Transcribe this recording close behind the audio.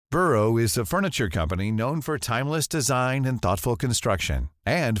Burrow is a furniture company known for timeless design and thoughtful construction,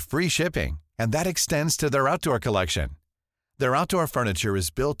 and free shipping, and that extends to their outdoor collection. Their outdoor furniture is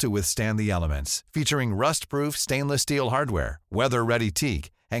built to withstand the elements, featuring rust-proof stainless steel hardware, weather-ready teak,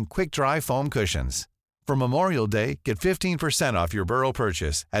 and quick-dry foam cushions. For Memorial Day, get 15% off your Burrow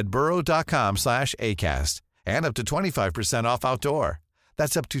purchase at burrow.com/ACAST, and up to 25% off outdoor.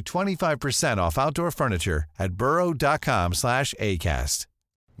 That's up to 25% off outdoor furniture at burrow.com/ACAST.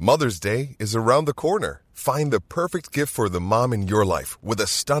 Mother's Day is around the corner. Find the perfect gift for the mom in your life with a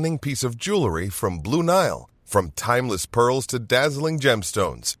stunning piece of jewelry from Blue Nile. From timeless pearls to dazzling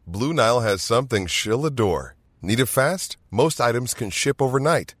gemstones, Blue Nile has something she'll adore. Need it fast? Most items can ship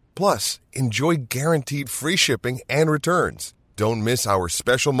overnight. Plus, enjoy guaranteed free shipping and returns. Don't miss our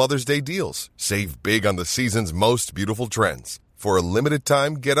special Mother's Day deals. Save big on the season's most beautiful trends. For a limited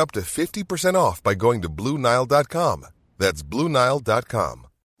time, get up to 50% off by going to BlueNile.com. That's BlueNile.com.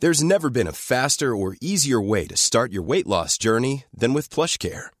 There's never been a faster or easier way to start your weight loss journey than with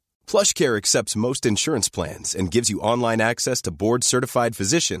PlushCare. PlushCare accepts most insurance plans and gives you online access to board-certified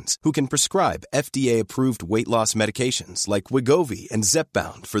physicians who can prescribe FDA-approved weight loss medications like Wegovy and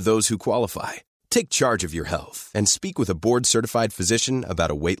Zepbound for those who qualify. Take charge of your health and speak with a board-certified physician about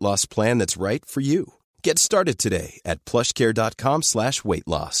a weight loss plan that's right for you. Get started today at plushcare.com/weight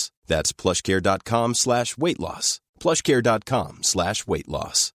loss. That's plushcare.com/weight loss. plushcare.com/weight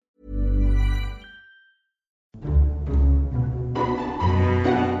loss.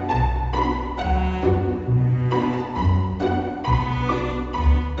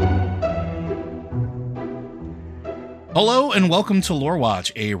 Hello and welcome to Lore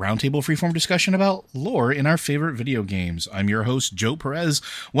Watch, a roundtable freeform discussion about lore in our favorite video games. I'm your host, Joe Perez,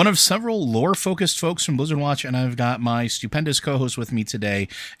 one of several lore-focused folks from Blizzard Watch, and I've got my stupendous co-host with me today,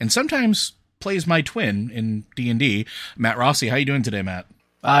 and sometimes plays my twin in D&D, Matt Rossi. How you doing today, Matt?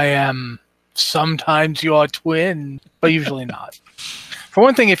 I am sometimes your twin, but usually not. For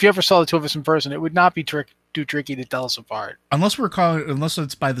one thing, if you ever saw the two of us in person, it would not be too tricky to tell us apart. Unless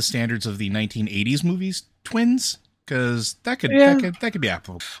it's by the standards of the 1980s movies, twins. Because that could be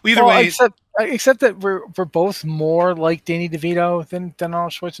applicable. Well, either way, except that we're both more like Danny DeVito than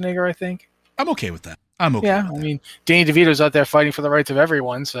Arnold Schwarzenegger. I think I'm okay with that. I'm okay. Yeah, I mean, Danny DeVito's out there fighting for the rights of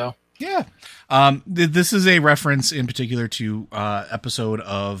everyone. So yeah, this is a reference in particular to episode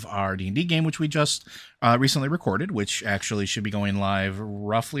of our D&D game, which we just recently recorded, which actually should be going live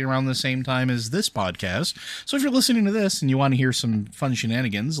roughly around the same time as this podcast. So if you're listening to this and you want to hear some fun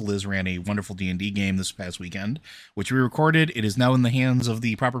shenanigans, Liz ran a wonderful D&D game this past weekend, which we recorded. It is now in the hands of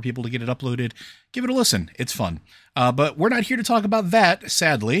the proper people to get it uploaded. Give it a listen. It's fun. But we're not here to talk about that,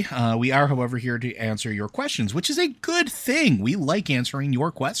 sadly. We are, however, here to answer your questions, which is a good thing. We like answering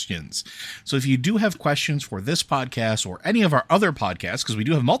your questions. So if you do have questions for this podcast or any of our other podcasts, because we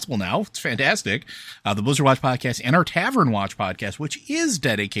do have multiple now, it's fantastic, the Blizzard Watch podcast and our Tavern Watch podcast, which is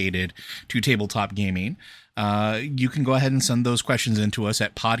dedicated to tabletop gaming, you can go ahead and send those questions in to us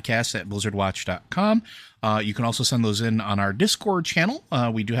at podcast@blizzardwatch.com. You can also send those in on our Discord channel.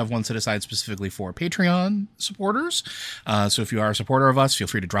 We do have one set aside specifically for Patreon supporters. So if you are a supporter of us, feel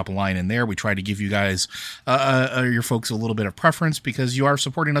free to drop a line in there. We try to give you guys, your folks, a little bit of preference because you are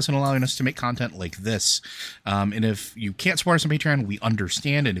supporting us and allowing us to make content like this. And if you can't support us on Patreon, we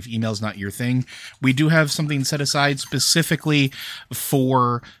understand. And if email's not your thing, we do have something set aside specifically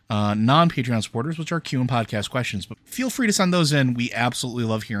for non-Patreon supporters, which are Q and podcast questions. But feel free to send those in. We absolutely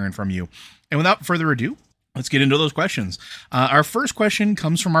love hearing from you. And without further ado, let's get into those questions. Our first question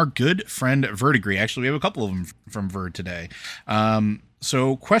comes from our good friend Verdigree. Actually, we have a couple of them from Verd today.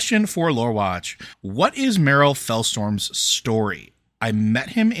 So question for Lore Watch. What is Merrill Fellstorm's story? I met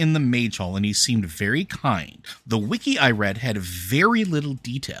him in the Mage Hall and he seemed very kind. The wiki I read had very little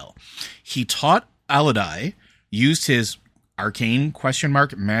detail. He taught Aladai, used his arcane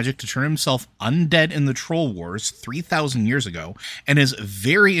magic to turn himself undead in the Troll Wars 3,000 years ago, and is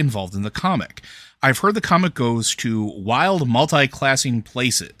very involved in the comic. I've heard the comic goes to wild multi-classing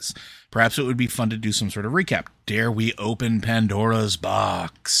places. Perhaps it would be fun to do some sort of recap. Dare we open Pandora's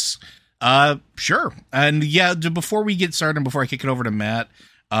box? Sure. And yeah, before we get started, before I kick it over to Matt,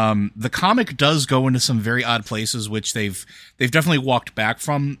 the comic does go into some very odd places, which they've definitely walked back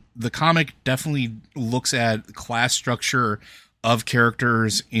from. The comic definitely looks at class structure of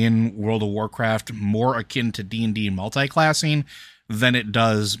characters in World of Warcraft more akin to D&D multi-classing than it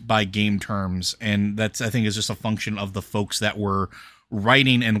does by game terms. And that's, I think, is just a function of the folks that were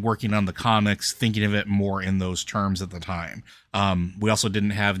writing and working on the comics, thinking of it more in those terms at the time. We also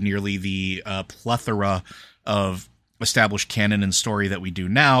didn't have nearly the plethora of established canon and story that we do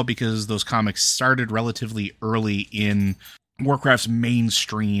now, because those comics started relatively early in Warcraft's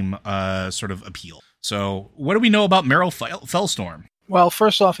mainstream sort of appeal. So what do we know about Merrill Fellstorm? Well,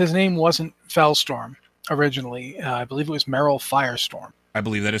 first off, his name wasn't Fellstorm originally. I believe it was Merrill Firestorm. I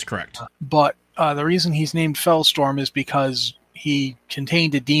believe that is correct. But the reason he's named Fellstorm is because he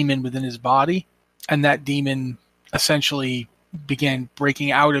contained a demon within his body, and that demon essentially began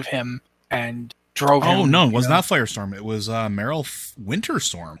breaking out of him and drove him. Oh, no, it was not Firestorm. It was Merrill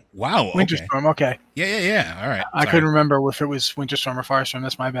Winterstorm. Wow. Winterstorm, okay. Yeah. All right. I couldn't remember if it was Winterstorm or Firestorm.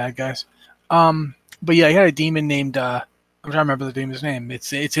 That's my bad, guys. But yeah, he had a demon named, I'm trying to remember the demon's name.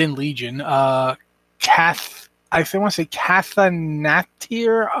 It's in Legion. Kath, I want to say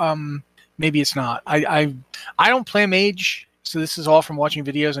Kathanatir. Maybe it's not. I don't play mage, so this is all from watching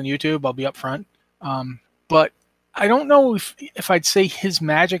videos on YouTube. I'll be up front. But I don't know if I'd say his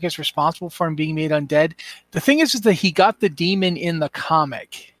magic is responsible for him being made undead. The thing is that he got the demon in the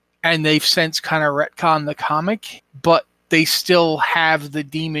comic, and they've since kind of retconned the comic, but they still have the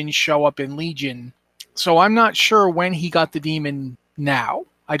demon show up in Legion. So I'm not sure when he got the demon now.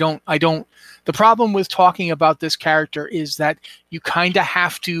 I don't. The problem with talking about this character is that you kind of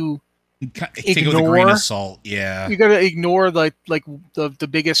have to take it with a grain of salt. Yeah, you got to ignore the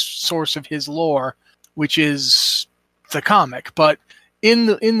biggest source of his lore, which is the comic. But in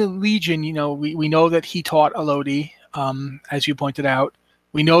the Legion, we know that he taught Elodie, as you pointed out.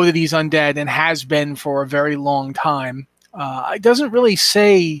 We know that he's undead and has been for a very long time. It doesn't really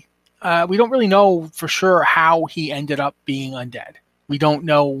say. We don't really know for sure how he ended up being undead. We don't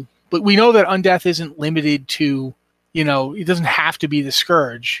know, but we know that undeath isn't limited to, it doesn't have to be the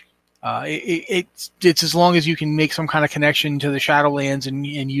Scourge. It's as long as you can make some kind of connection to the Shadowlands and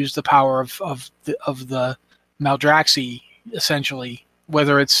use the power of the Maldraxi, essentially,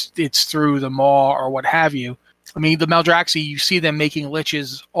 whether it's through the Maw or what have you. I mean, the Maldraxi, you see them making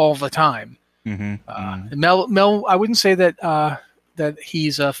liches all the time. Mm-hmm. Mel, I wouldn't say that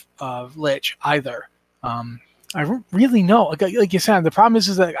he's a lich either. I don't really know. Like you said, the problem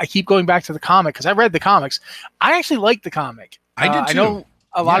is that I keep going back to the comic because I read the comics. I actually liked the comic. I did too. I know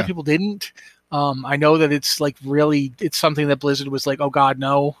a lot of people didn't. I know that it's something that Blizzard was like, oh God,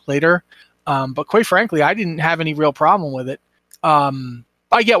 no, later. But quite frankly, I didn't have any real problem with it.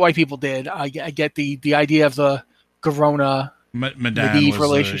 I get why people did. I get the idea of the Garona Medivh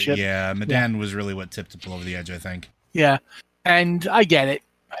relationship. Medan was really what tipped it over the edge, I think. Yeah, and I get it.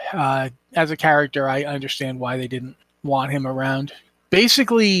 As a character, I understand why they didn't want him around.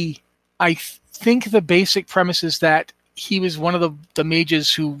 Basically, I think the basic premise is that he was one of the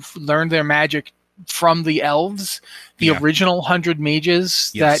mages who learned their magic from the elves, the original 100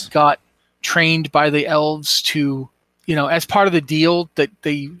 mages that got trained by the elves to, as part of the deal that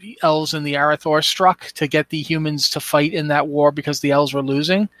the elves and the Arathor struck to get the humans to fight in that war because the elves were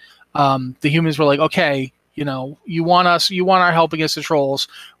losing. The humans were like, okay, you want our help against the trolls.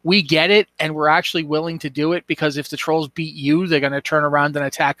 We get it, and we're actually willing to do it because if the trolls beat you, they're going to turn around and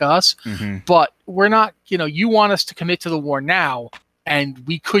attack us. Mm-hmm. But we're not, you want us to commit to the war now, and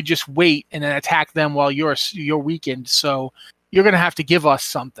we could just wait and then attack them while you're weakened. So you're going to have to give us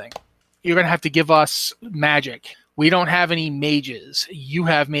something. You're going to have to give us magic. We don't have any mages. You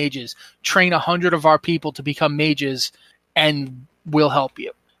have mages. Train 100 of our people to become mages, and we'll help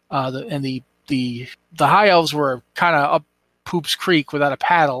you. The High Elves were kind of up Poops Creek without a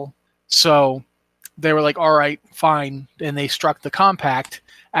paddle, so they were like, all right, fine, and they struck the compact.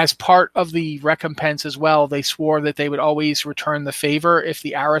 As part of the recompense as well, they swore that they would always return the favor if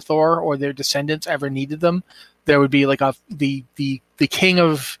the Arathor or their descendants ever needed them. There would be like the king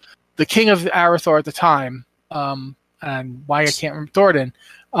of Arathor at the time, and why I can't remember,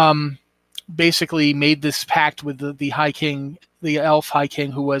 Thoradin, basically made this pact with the High King, the Elf High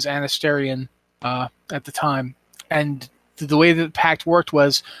King, who was Anasterian at the time. And the way the pact worked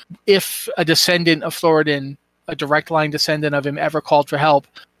was if a descendant of Thoradin, a direct line descendant of him, ever called for help,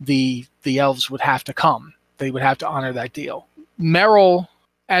 the elves would have to come. They would have to honor that deal. Merrill,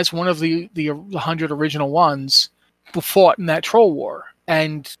 as one of the 100 original ones, fought in that troll war.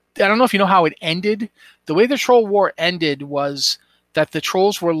 And I don't know if you know how it ended. The way the troll war ended was that the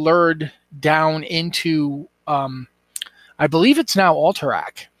trolls were lured down into, I believe it's now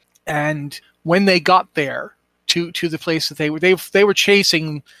Alterac. And when they got there to the place that they were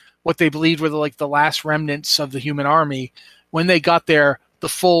chasing what they believed were the last remnants of the human army. When they got there, the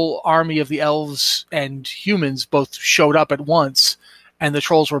full army of the elves and humans both showed up at once, and the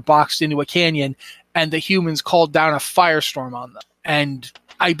trolls were boxed into a canyon, and the humans called down a firestorm on them. And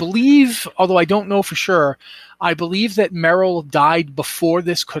I believe, although I don't know for sure, I believe that Merrill died before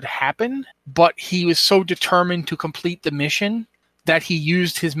this could happen, but he was so determined to complete the mission that he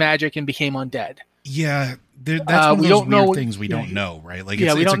used his magic and became undead. Yeah, that's one of we those don't weird know things we don't know, right? Like,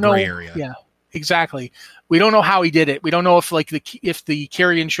 yeah, we it's don't a gray know. area. Yeah, exactly. We don't know how he did it. We don't know if like if the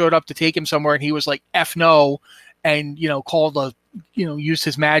Kyrian showed up to take him somewhere and he was like F no, and called used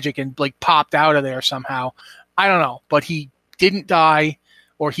his magic and like popped out of there somehow. I don't know, but he didn't die,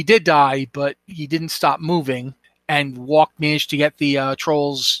 or he did die, but he didn't stop moving and managed to get the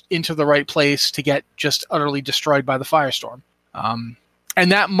trolls into the right place to get just utterly destroyed by the firestorm.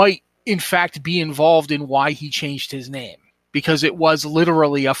 And that might in fact be involved in why he changed his name, because it was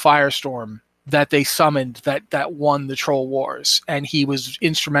literally a firestorm that they summoned that won the troll wars, and he was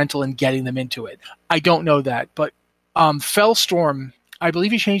instrumental in getting them into it. I don't know that, but Fellstorm, I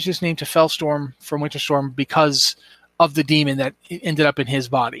believe he changed his name to Fellstorm from Winterstorm because of the demon that ended up in his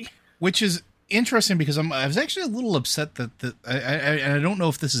body. Which is interesting, because I was actually a little upset that I don't know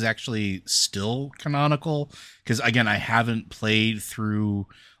if this is actually still canonical, because again, I haven't played through,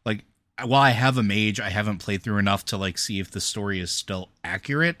 like, while I have a mage, I haven't played through enough to like see if the story is still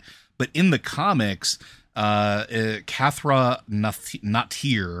accurate. But in the comics, Cathra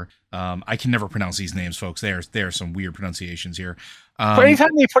Natir, I can never pronounce these names, folks. There are some weird pronunciations here. But anytime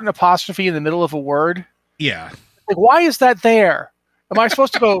they put an apostrophe in the middle of a word, yeah, like, why is that there? Am I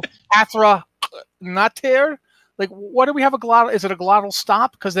supposed to go Cathra Natir? Like, what do we have a glottal? Is it a glottal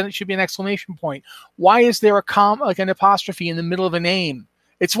stop? Because then it should be an exclamation point. Why is there an apostrophe in the middle of a name?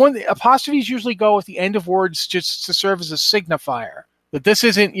 It's when the apostrophes usually go at the end of words just to serve as a signifier. But this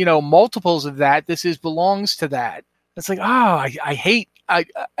isn't, multiples of that. This belongs to that. It's like, I hate, I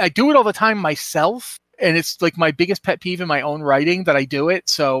do it all the time myself. And it's like my biggest pet peeve in my own writing that I do it.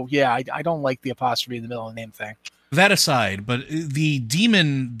 So yeah, I don't like the apostrophe in the middle of the name thing. That aside, but the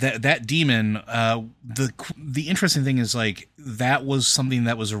demon, that demon, the interesting thing is, like, that was something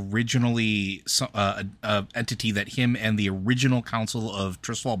that was originally a entity that him and the original Council of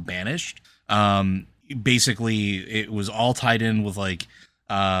Tristwall banished. Basically, it was all tied in with like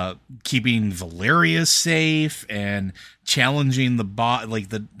keeping Valeria safe and challenging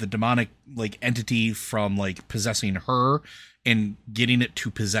the demonic like entity from like possessing her and getting it to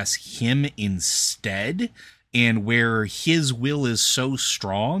possess him instead. And where his will is so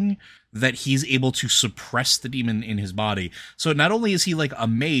strong that he's able to suppress the demon in his body. So not only is he like a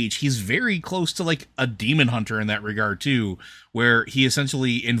mage, he's very close to like a demon hunter in that regard too, where he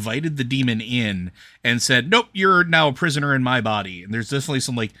essentially invited the demon in and said, nope, you're now a prisoner in my body. And there's definitely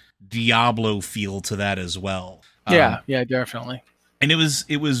some like Diablo feel to that as well. Yeah, definitely. And it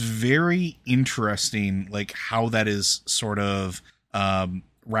was very interesting, like how that is sort of,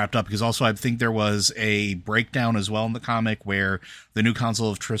 wrapped up, because also I think there was a breakdown as well in the comic where the new Council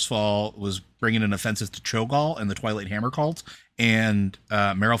of Tristwall was bringing an offensive to Cho'Gall and the Twilight Hammer cult, and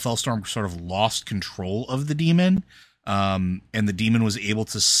Meryl Fellstorm sort of lost control of the demon, and the demon was able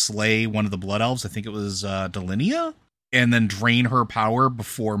to slay one of the Blood Elves, I think it was Delinia, and then drain her power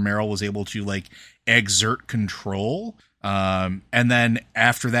before Meryl was able to like exert control. And then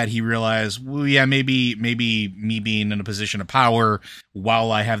after that, he realized, well, yeah, maybe me being in a position of power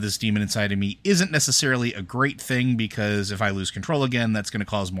while I have this demon inside of me isn't necessarily a great thing, because if I lose control again, that's going to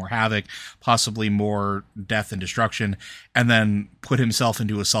cause more havoc, possibly more death and destruction, and then put himself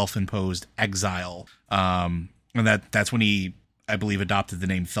into a self-imposed exile. And that's when he, I believe, adopted the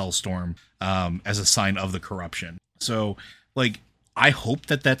name Fellstorm, as a sign of the corruption. So like, I hope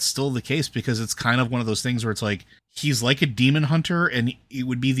that that's still the case, because it's kind of one of those things where it's like, he's like a demon hunter, and it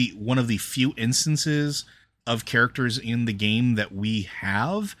would be one of the few instances of characters in the game that we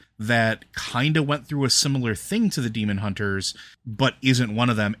have that kind of went through a similar thing to the demon hunters, but isn't one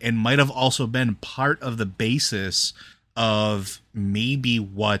of them, and might have also been part of the basis of maybe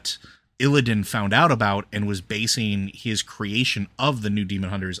what Illidan found out about and was basing his creation of the new demon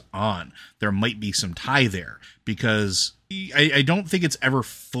hunters on. There might be some tie there, because I don't think it's ever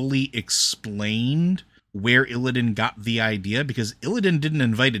fully explained where Illidan got the idea, because Illidan didn't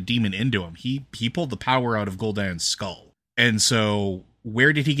invite a demon into him. He pulled the power out of Gul'dan's skull. And so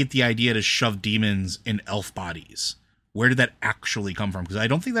where did he get the idea to shove demons in elf bodies? Where did that actually come from? Because I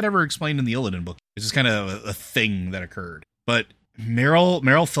don't think that ever explained in the Illidan book. It's just kind of a thing that occurred. But Meryl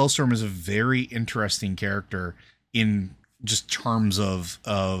Fellstorm is a very interesting character in just terms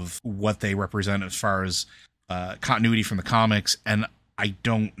of what they represent as far as continuity from the comics, and I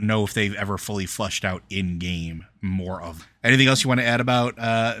don't know if they've ever fully fleshed out in-game more of. Anything else you want to add about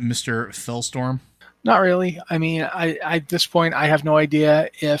Mr. Fellstorm? Not really. I mean, I at this point, I have no idea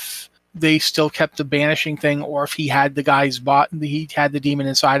if they still kept the banishing thing, or if he had he had the demon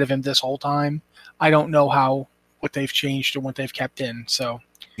inside of him this whole time. I don't know what they've changed or what they've kept in. So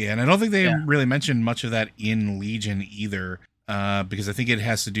yeah, and I don't think they really mentioned much of that in Legion either. because I think it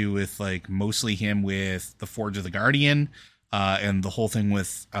has to do with like mostly him with the Forge of the Guardian, and the whole thing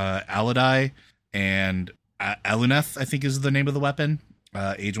with Aladi and Aluneth, I think is the name of the weapon,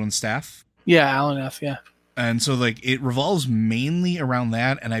 Age 1 staff. Yeah, Aluneth, yeah. And so like it revolves mainly around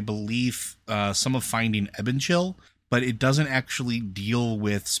that, and I believe some of finding Ebenchill, but it doesn't actually deal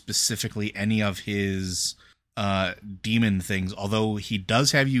with specifically any of his demon things, although he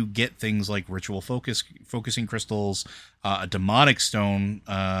does have you get things like ritual focusing crystals, a demonic stone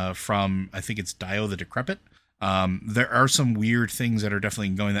from, I think it's Dio the Decrepit. There are some weird things that are definitely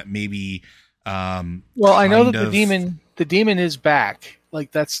going that maybe well, I know that the demon is back.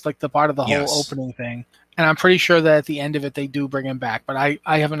 Like that's like the part of the whole opening thing. And I'm pretty sure that at the end of it they do bring him back, but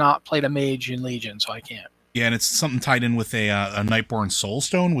I have not played a mage in Legion, so I can't. Yeah, and it's something tied in with a Nightborn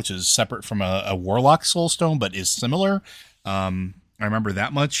Soulstone, which is separate from a Warlock Soulstone, but is similar. I remember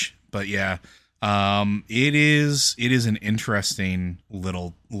that much, but yeah, it is an interesting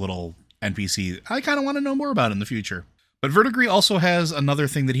little NPC. I kind of want to know more about in the future. But Verdigris also has another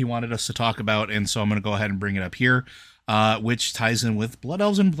thing that he wanted us to talk about, and so I'm going to go ahead and bring it up here, which ties in with Blood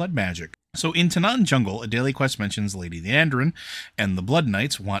Elves and Blood Magic. So in Tanaan Jungle, a daily quest mentions Lady Leandrin and the Blood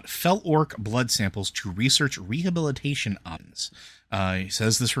Knights want Fel Orc blood samples to research rehabilitation options. He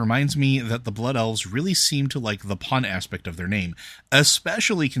says, this reminds me that the Blood Elves really seem to like the pun aspect of their name,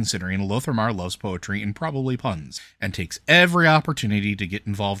 especially considering Lotharmar loves poetry and probably puns, and takes every opportunity to get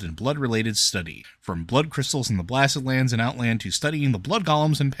involved in blood-related study, from blood crystals in the Blasted Lands and Outland to studying the blood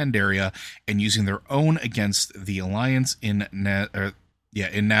golems in Pandaria and using their own against the Alliance in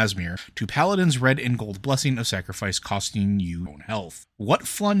Nazmir, to Paladin's red and gold blessing of sacrifice costing you own health. What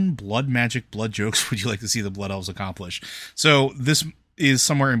fun blood magic, blood jokes would you like to see the Blood Elves accomplish? So this is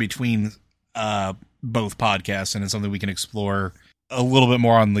somewhere in between both podcasts, and it's something we can explore a little bit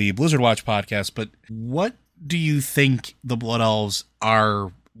more on the Blizzard Watch podcast, but what do you think the Blood Elves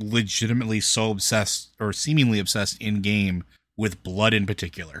are legitimately so obsessed, or seemingly obsessed in game, with blood in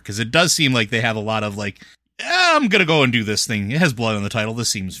particular? Because it does seem like they have a lot of like, I'm going to go and do this thing. It has blood in the title. This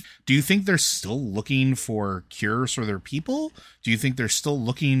seems... Do you think they're still looking for cures for their people? Do you think they're still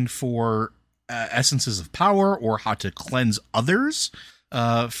looking for essences of power, or how to cleanse others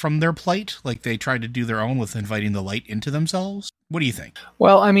from their plight? Like they tried to do their own with inviting the light into themselves? What do you think?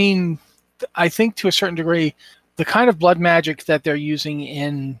 Well, I mean, I think to a certain degree, the kind of blood magic that they're using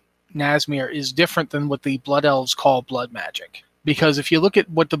in Nazmir is different than what the Blood Elves call blood magic. Because if you look at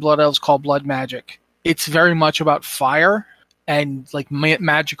what the Blood Elves call blood magic, it's very much about fire and like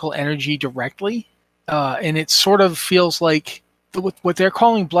magical energy directly. And it sort of feels like what they're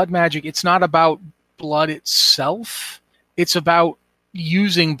calling blood magic, it's not about blood itself. It's about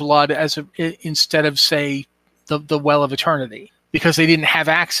using blood instead of, say, the Well of Eternity, because they didn't have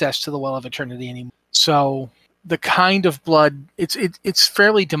access to the Well of Eternity anymore. So the kind of blood, it's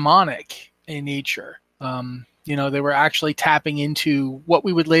fairly demonic in nature. They were actually tapping into what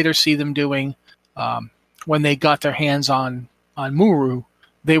we would later see them doing when they got their hands on Muru.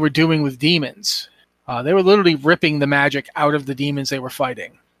 They were doing with demons. They were literally ripping the magic out of the demons they were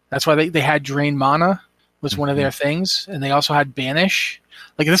fighting. That's why they had Drain Mana was one of their things, and they also had Banish.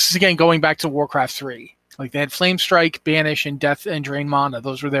 Like, this is, again, going back to Warcraft 3. Like, they had Flame Strike, Banish, and Death and Drain Mana.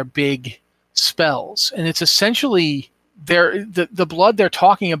 Those were their big spells. And it's essentially the blood they're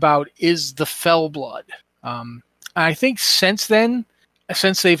talking about is the Fel blood. I think since then,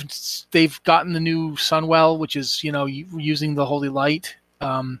 since they've gotten the new Sunwell, which is, using the Holy Light,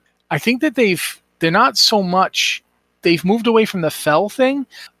 I think that they're not so much, they've moved away from the Fel thing,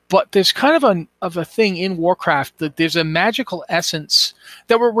 but there's kind of a thing in Warcraft that there's a magical essence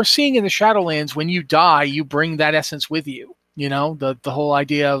that we're seeing in the Shadowlands. When you die, you bring that essence with you. The whole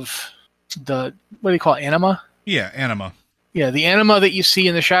idea of what do you call it, anima? Yeah, anima. Yeah, the anima that you see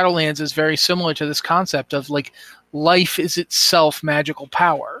in the Shadowlands is very similar to this concept of like life is itself magical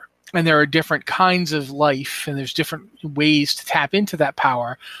power. And there are different kinds of life, and there's different ways to tap into that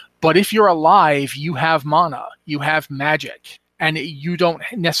power. But if you're alive, you have mana, you have magic, and you don't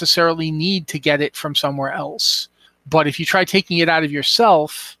necessarily need to get it from somewhere else. But if you try taking it out of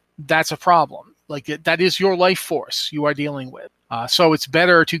yourself, that's a problem. Like, that is your life force you are dealing with. So it's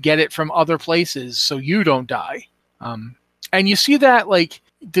better to get it from other places so you don't die. And you see that, like,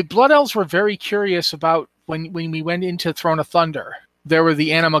 the Blood Elves were very curious about when we went into Throne of Thunder. There were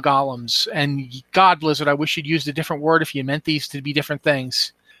the anima golems, and God, Blizzard, I wish you'd used a different word if you meant these to be different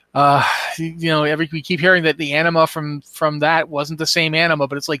things. We keep hearing that the anima from that wasn't the same anima,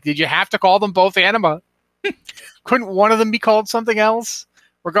 but it's like, did you have to call them both anima? Couldn't one of them be called something else?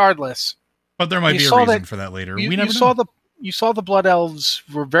 Regardless. But there might be a reason for that later. We never know. You saw the Blood Elves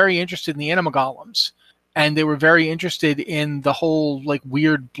were very interested in the anima golems. and they were very interested in the whole like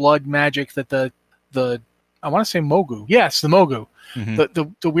weird blood magic that the I want to say Mogu. Yes, the Mogu.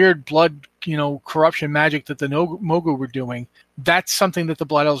 Mm-hmm. The weird blood, corruption magic that the Mogu were doing. That's something that the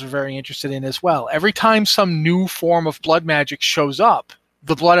Blood Elves are very interested in as well. Every time some new form of blood magic shows up,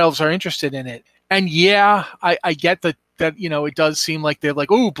 the Blood Elves are interested in it. And yeah, I get that it does seem like they're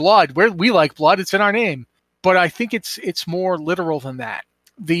like, oh, blood. We like blood. It's in our name. But I think it's more literal than that.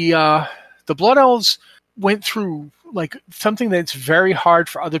 The Blood Elves went through like something that's very hard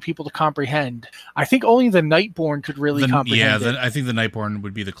for other people to comprehend. I think only the Nightborn could really comprehend it. I think the Nightborn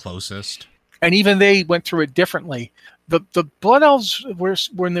would be the closest. And even they went through it differently. The Blood Elves,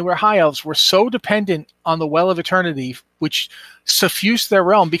 when they were High Elves, were so dependent on the Well of Eternity, which suffused their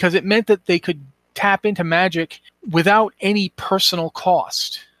realm, because it meant that they could tap into magic without any personal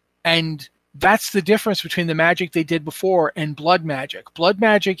cost. And that's the difference between the magic they did before and blood magic. Blood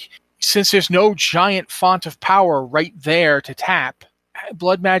magic, since there's no giant font of power right there to tap,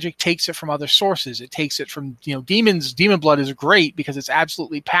 blood magic takes it from other sources. It takes it from, demons. Demon blood is great because it's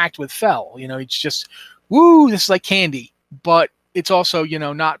absolutely packed with fel. It's just, woo, this is like candy. But it's also,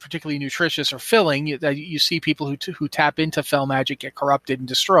 not particularly nutritious or filling. You see people who tap into fel magic get corrupted and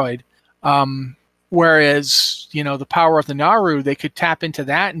destroyed. Whereas, the power of the Naru, they could tap into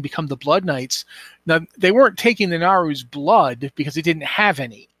that and become the Blood Knights. Now, they weren't taking the Naru's blood because they didn't have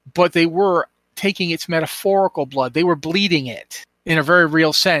any, but they were taking its metaphorical blood. They were bleeding it in a very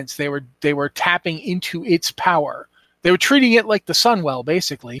real sense. They were tapping into its power. They were treating it like the Sunwell,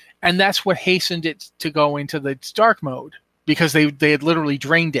 basically, and that's what hastened it to go into the dark mode, because they had literally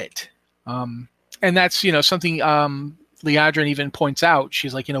drained it. And that's, something Liadrin even points out.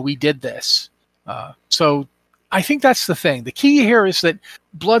 She's like, we did this. So I think that's the thing. The key here is that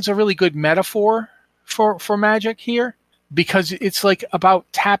blood's a really good metaphor for magic here, because it's like about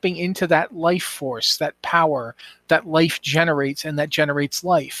tapping into that life force, that power that life generates and that generates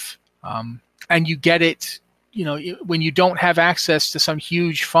life. And you get it, when you don't have access to some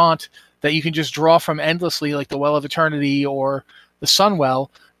huge font that you can just draw from endlessly, like the Well of Eternity or the Sunwell,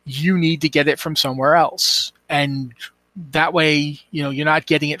 you need to get it from somewhere else. And that way, you're not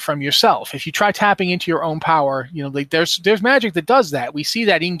getting it from yourself. If you try tapping into your own power, there's magic that does that. We see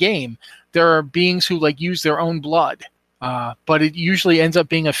that in game. There are beings who use their own blood, but it usually ends up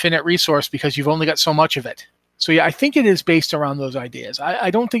being a finite resource because you've only got so much of it. So yeah, I think it is based around those ideas.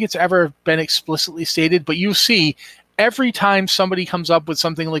 I don't think it's ever been explicitly stated, but you see every time somebody comes up with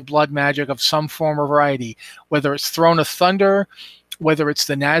something like blood magic of some form or variety, whether it's Throne of Thunder, whether it's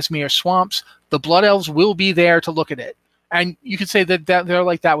the Nazmir swamps, the Blood Elves will be there to look at it. And you could say that they're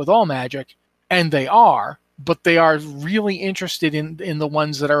like that with all magic, and they are, but they are really interested in the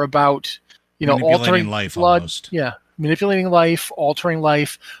ones that are about, altering life, blood. Almost. Yeah, manipulating life, altering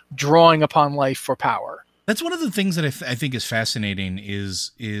life, drawing upon life for power. That's one of the things that I think is fascinating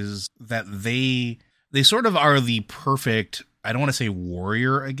is that they sort of are the perfect, I don't want to say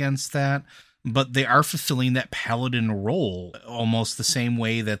warrior against that, but they are fulfilling that paladin role almost the same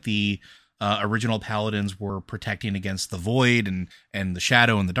way that the original paladins were protecting against the void and the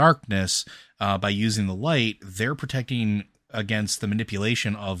shadow and the darkness by using the light. They're protecting against the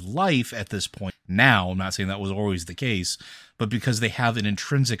manipulation of life at this point. Now, I'm not saying that was always the case, but because they have an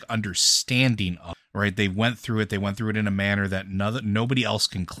intrinsic understanding of, right? They went through it in a manner that nobody else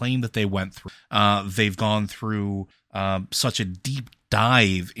can claim that they went through. They've gone through such a deep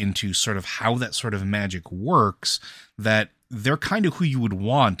dive into sort of how that sort of magic works that they're kind of who you would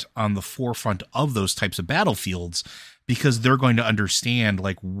want on the forefront of those types of battlefields, because they're going to understand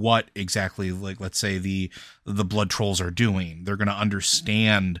what exactly, let's say the blood trolls are doing. They're going to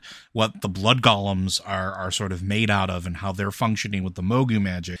understand what the blood golems are sort of made out of and how they're functioning with the Mogu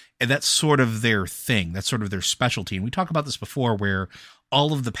magic. And that's sort of their thing. That's sort of their specialty. And we talked about this before, where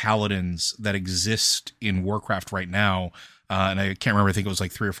all of the paladins that exist in Warcraft right now, and I can't remember, I think it was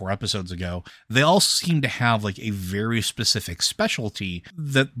 3 or 4 episodes ago, they all seem to have a very specific specialty,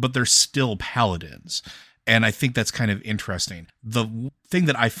 but they're still paladins. And I think that's kind of interesting. The thing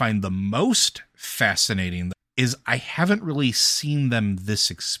that I find the most fascinating is I haven't really seen them this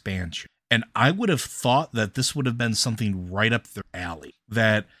expansion. And I would have thought that this would have been something right up their alley.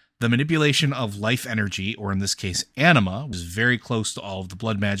 That the manipulation of life energy, or in this case, anima, was very close to all of the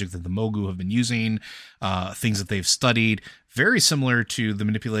blood magic that the Mogu have been using, things that they've studied, very similar to the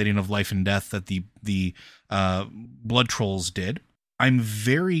manipulating of life and death that the blood trolls did. I'm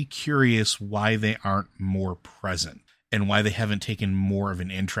very curious why they aren't more present and why they haven't taken more of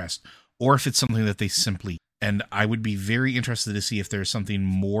an interest, or if it's something that they simply, and I would be very interested to see if there's something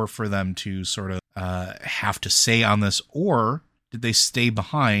more for them to sort of have to say on this, or did they stay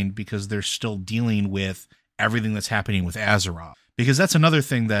behind because they're still dealing with everything that's happening with Azeroth? Because that's another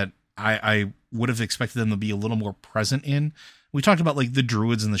thing that I would have expected them to be a little more present in. We talked about like the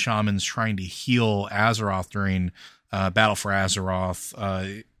druids and the shamans trying to heal Azeroth during Battle for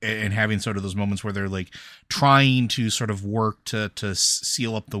Azeroth, and having sort of those moments where they're like trying to sort of work to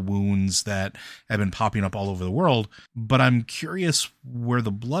seal up the wounds that have been popping up all over the world. But I'm curious where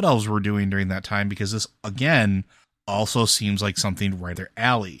the Blood Elves were doing during that time, because this, again, also seems like something right their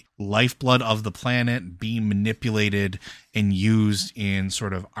alley. Lifeblood of the planet being manipulated and used in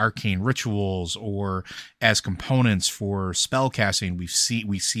sort of arcane rituals or as components for spell casting. We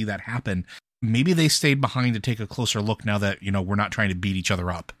see that happen. Maybe they stayed behind to take a closer look now that, we're not trying to beat each other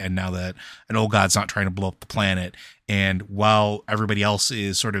up, and now that an old god's not trying to blow up the planet. And while everybody else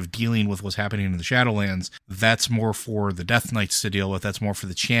is sort of dealing with what's happening in the Shadowlands, that's more for the Death Knights to deal with. That's more for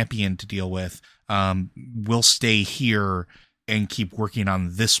the champion to deal with. We'll stay here and keep working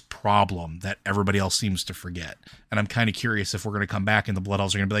on this problem that everybody else seems to forget. And I'm kind of curious if we're going to come back and the Blood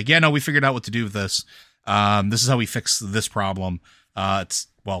Elves are going to be like, yeah, no, we figured out what to do with this. This is how we fix this problem.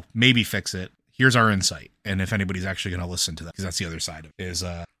 Maybe fix it. Here's our insight. And if anybody's actually going to listen to that, because that's the other side of it, is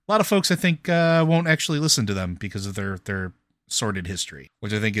a lot of folks, I think, won't actually listen to them because of their sordid history,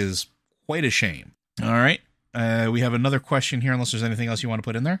 which I think is quite a shame. All right. We have another question here, unless there's anything else you want to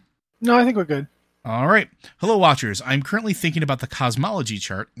put in there. No, I think we're good. All right. Hello, Watchers. I'm currently thinking about the cosmology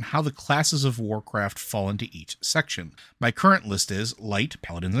chart and how the classes of Warcraft fall into each section. My current list is Light,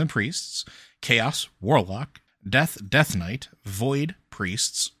 Paladins and Priests, Chaos, Warlock, Death Knight, Void,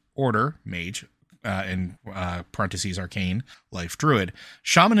 Priests, Order, Mage, in parentheses Arcane, Life, Druid.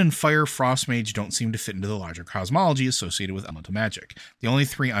 Shaman and Fire Frost Mage don't seem to fit into the larger cosmology associated with elemental magic. The only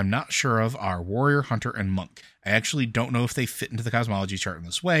three I'm not sure of are Warrior, Hunter, and Monk. I actually don't know if they fit into the cosmology chart in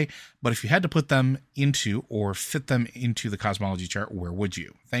this way, but if you had to put them into or fit them into the cosmology chart, where would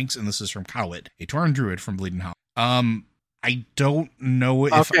you? Thanks, and this is from Cowit, a Tauren Druid from Bleeding Hollow. I don't know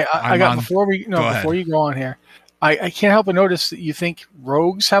if before you go on here, I can't help but notice that you think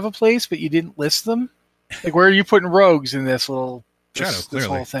rogues have a place, but you didn't list them. Like, where are you putting rogues in this whole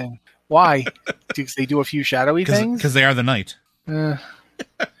thing? Why? Because they do a few shadowy things? Because they are the knight. But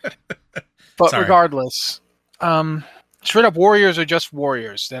sorry. Regardless, straight up warriors are just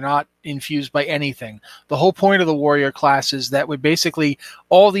warriors. They're not infused by anything. The whole point of the warrior class is that would basically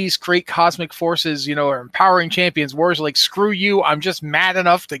all these great cosmic forces, are empowering champions. Warriors are like, screw you. I'm just mad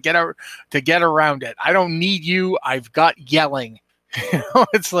enough to get around it. I don't need you. I've got yelling.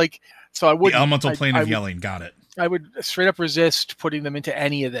 It's like, so I would. The elemental plane of yelling. Got it. I would straight up resist putting them into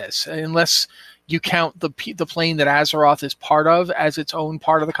any of this unless you count the plane that Azeroth is part of as its own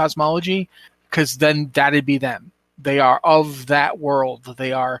part of the cosmology, because then that'd be them. They are of that world.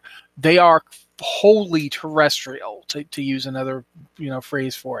 They are wholly terrestrial, to use another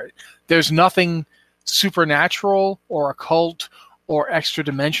phrase for it. There's nothing supernatural or occult or extra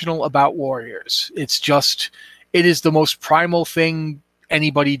dimensional about warriors. It is the most primal thing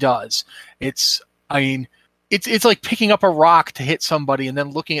anybody does. It's like picking up a rock to hit somebody and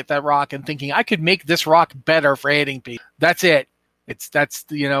then looking at that rock and thinking, I could make this rock better for hitting people. That's it. That's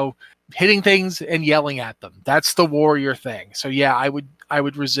hitting things and yelling at them. That's the warrior thing. So yeah, I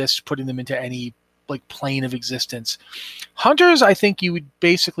would resist putting them into any like plane of existence. Hunters, I think you would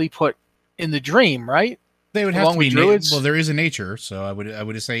basically put in the dream, right? They would have to be druids. Well, there is a nature, so I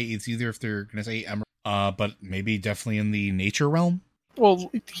would say it's either, if they're going to say emerald, but maybe definitely in the nature realm.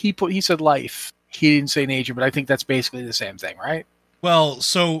 Well, he said life. He didn't say nature, but I think that's basically the same thing, right? Well,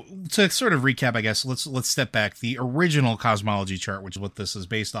 so to sort of recap, I guess, let's step back. The original cosmology chart, which is what this is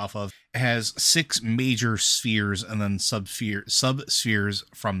based off of, has 6 major spheres and then sub-spheres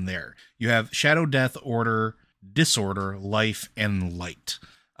from there. You have Shadow, Death, Order, Disorder, Life, and Light.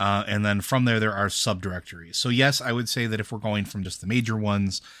 And then from there are subdirectories. So yes, I would say that if we're going from just the major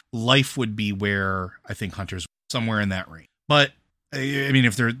ones, Life would be where I think Hunters somewhere in that range. But I mean,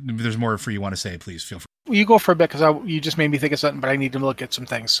 if there's more for you want to say, please feel free. You go for a bit, because you just made me think of something, but I need to look at some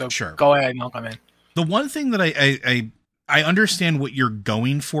things. So sure, go ahead and I'll come in. The one thing that I understand what you're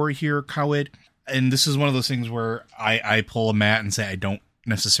going for here, Khaled, and this is one of those things where I pull a Matt and say I don't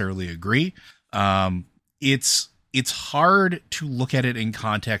necessarily agree. It's hard to look at it in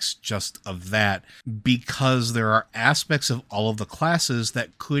context just of that, because there are aspects of all of the classes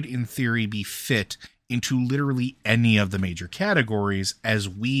that could, in theory, be fit into literally any of the major categories as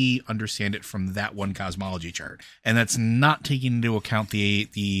we understand it from that one cosmology chart. And that's not taking into account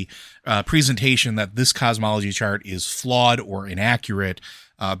the presentation that this cosmology chart is flawed or inaccurate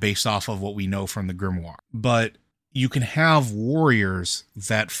based off of what we know from the grimoire. But you can have warriors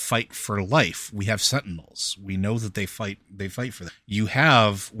that fight for life. We have sentinels. We know that they fight for that. You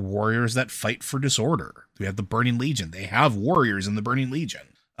have warriors that fight for disorder. We have the Burning Legion. They have warriors in the Burning Legion.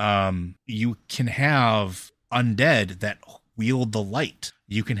 You can have undead that wield the light.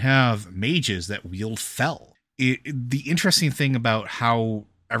 You can have mages that wield fel. The interesting thing about how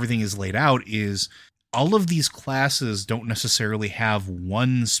everything is laid out is all of these classes don't necessarily have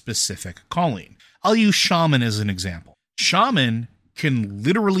one specific calling. I'll use shaman as an example. Shaman can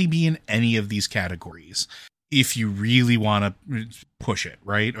literally be in any of these categories if you really want to push it,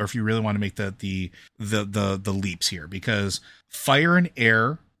 right? Or if you really want to make the leaps here, because fire and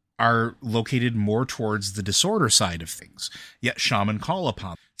air are located more towards the disorder side of things, yet shaman call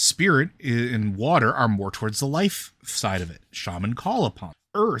upon. Spirit and water are more towards the life side of it. Shaman call upon.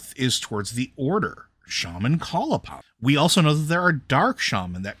 Earth is towards the order. Shaman call upon. We also know that there are dark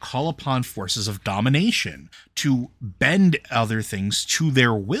shaman that call upon forces of domination to bend other things to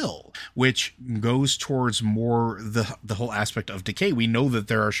their will, which goes towards more the whole aspect of decay. We know that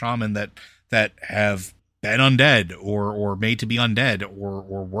there are shaman that have been undead or made to be undead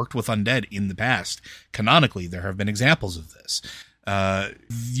or worked with undead in the past. Canonically, there have been examples of this.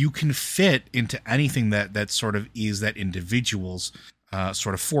 You can fit into anything that sort of is that individual's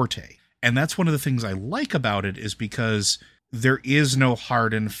sort of forte. And that's one of the things I like about it, is because there is no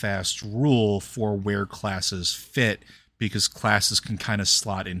hard and fast rule for where classes fit, because classes can kind of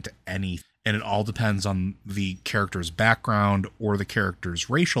slot into anything. And it all depends on the character's background or the character's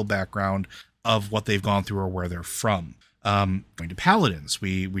racial background of what they've gone through or where they're from. Going to paladins,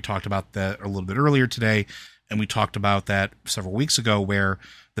 we talked about that a little bit earlier today, and we talked about that several weeks ago, where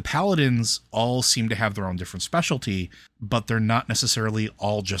the paladins all seem to have their own different specialty, but they're not necessarily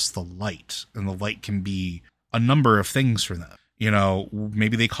all just the light. And the light can be a number of things for them. You know,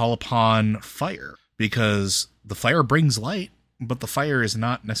 maybe they call upon fire because the fire brings light, but the fire is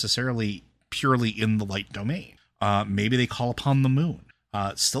not necessarily purely in the light domain. Maybe they call upon the moon.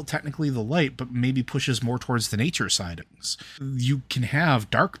 Still technically the light, but maybe pushes more towards the nature side of things. You can have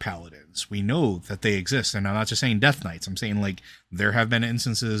dark paladins. We know that they exist. And I'm not just saying Death Knights. I'm saying, like, there have been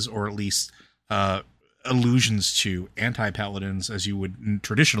instances, or at least allusions to anti-paladins, as you would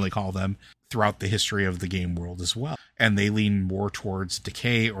traditionally call them, throughout the history of the game world as well. And they lean more towards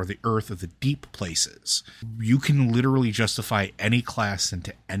decay or the earth or the deep places. You can literally justify any class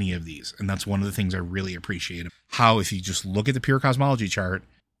into any of these. And that's one of the things I really appreciate. How, if you just look at the pure cosmology chart,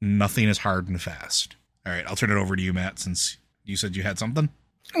 nothing is hard and fast. All right, I'll turn it over to you, Matt, since you said you had something.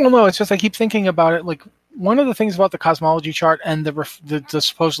 Well, no, it's just I keep thinking about it. Like, one of the things about the cosmology chart and the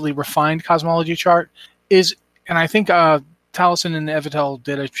supposedly refined cosmology chart is, and I think Taliesin and Evitel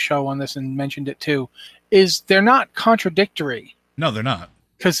did a show on this and mentioned it too, is they're not contradictory. No, they're not.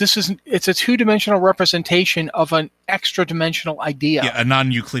 Because it's a two-dimensional representation of an extra-dimensional idea. Yeah, a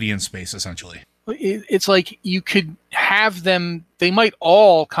non-Euclidean space, essentially. It's like you could have them, they might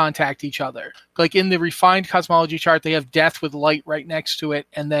all contact each other. Like in the refined cosmology chart, they have death with light right next to it,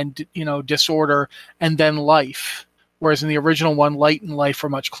 and then, disorder, and then life. Whereas in the original one, light and life are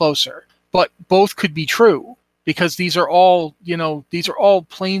much closer. But both could be true, because these are all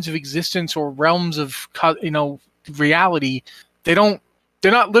planes of existence or realms of, reality. They're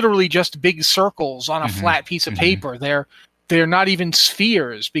not literally just big circles on a flat piece of paper. They're not even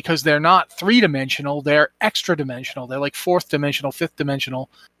spheres, because they're not three-dimensional. They're extra-dimensional. They're like fourth-dimensional, fifth-dimensional.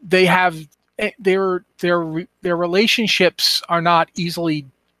 They have their relationships are not easily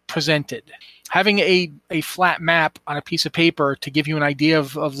presented. Having a flat map on a piece of paper to give you an idea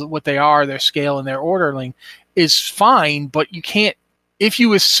of what they are, their scale, and their ordering is fine, but you can't. If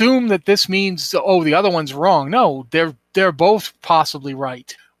you assume that this means, the other one's wrong, no, they're both possibly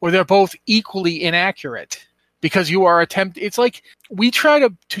right, or they're both equally inaccurate. Because you are it's like we try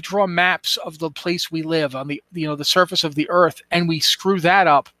to draw maps of the place we live on the surface of the Earth, and we screw that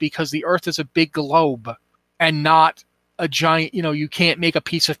up because the Earth is a big globe and not a giant. You can't make a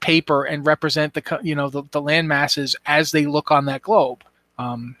piece of paper and represent the land masses as they look on that globe.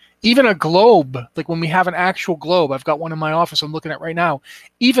 Even a globe, like when we have an actual globe, I've got one in my office I'm looking at right now.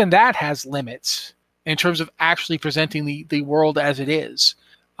 Even that has limits in terms of actually presenting the world as it is.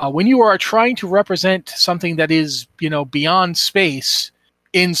 When you are trying to represent something that is, beyond space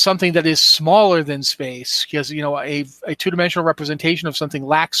in something that is smaller than space, because, a two-dimensional representation of something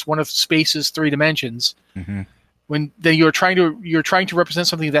lacks one of space's three dimensions. Mm-hmm. When then you're trying to represent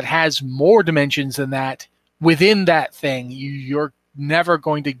something that has more dimensions than that within that thing, you're never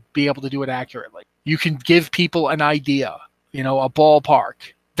going to be able to do it accurately. You can give people an idea, a ballpark.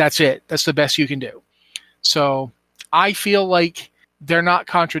 That's it. That's the best you can do. So I feel like they're not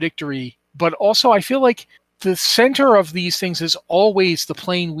contradictory, but also I feel like the center of these things is always the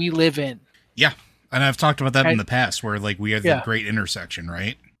plane we live in. Yeah. And I've talked about that in the past where like we have the great intersection,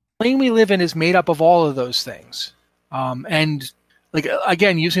 right? The plane we live in is made up of all of those things. And like,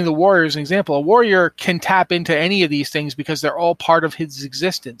 again, using the warrior as an example, a warrior can tap into any of these things because they're all part of his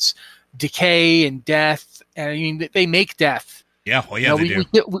existence. Decay and death. And I mean, they make death. Yeah. Well, yeah, they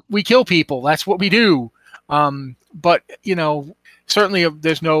do. We kill people. That's what we do. But, certainly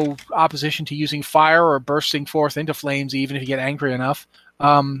there's no opposition to using fire or bursting forth into flames, even if you get angry enough.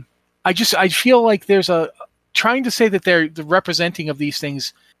 I feel like there's trying to say that they're the representing of these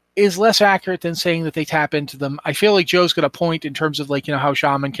things is less accurate than saying that they tap into them. I feel like Joe's got a point in terms of like, how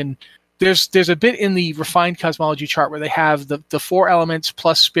shaman can, there's a bit in the refined cosmology chart where they have the 4 elements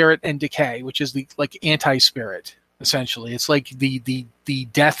plus spirit and decay, which is the like anti-spirit. Essentially, it's like the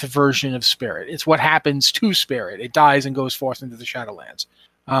death version of spirit. It's what happens to spirit. It dies and goes forth into the Shadowlands.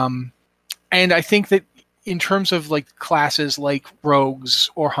 And I think that in terms of like classes like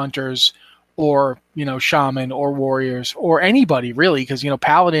rogues or hunters or, shaman or warriors or anybody really, because,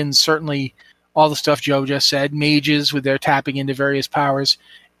 paladins, certainly all the stuff Joe just said, mages with their tapping into various powers,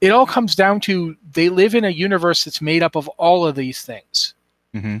 it all comes down to they live in a universe that's made up of all of these things.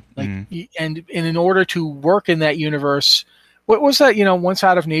 Mm-hmm. And in order to work in that universe, what was that? Once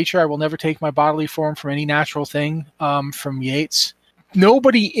out of nature, I will never take my bodily form from any natural thing. From Yeats.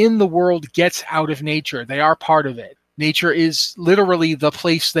 Nobody in the world gets out of nature; they are part of it. Nature is literally the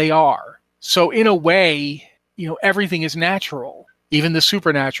place they are. So, in a way, everything is natural, even the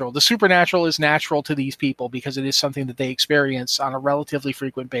supernatural. The supernatural is natural to these people because it is something that they experience on a relatively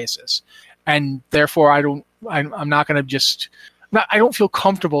frequent basis, and therefore, I'm not going to just. I don't feel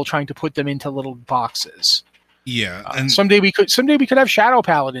comfortable trying to put them into little boxes. Yeah, and someday we could have shadow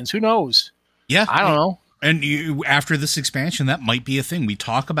paladins. Who knows? Yeah, I don't know. And after this expansion, that might be a thing. We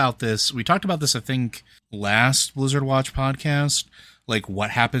talked about this, I think, last Blizzard Watch podcast. Like,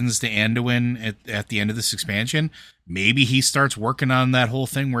 what happens to Anduin at the end of this expansion? Maybe he starts working on that whole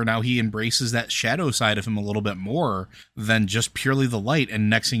thing where now he embraces that shadow side of him a little bit more than just purely the light. And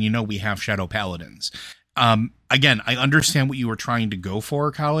next thing you know, we have shadow paladins. Again, I understand what you were trying to go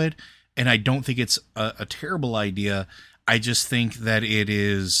for, Khaled, and I don't think it's a terrible idea. I just think that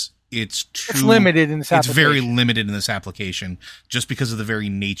it's limited in this application. It's very limited in this application just because of the very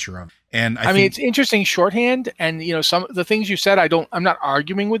nature of it. And I mean, it's interesting shorthand, and some of the things you said, I'm not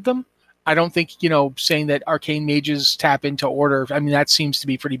arguing with them. I don't think, saying that arcane mages tap into order, I mean, that seems to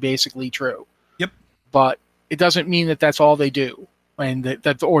be pretty basically true. Yep. But it doesn't mean that that's all they do, and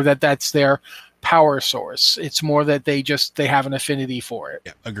that's their power source. It's more that they have an affinity for it.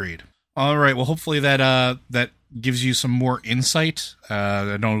 Yeah, agreed. All right. Well, hopefully that gives you some more insight.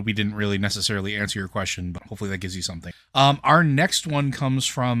 I know we didn't really necessarily answer your question, but hopefully that gives you something. Our next one comes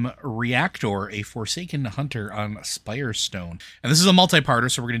from Reactor, a Forsaken Hunter on Spirestone. And this is a multi-parter,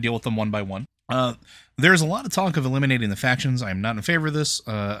 so we're going to deal with them one by one. There's a lot of talk of eliminating the factions. I'm not in favor of this.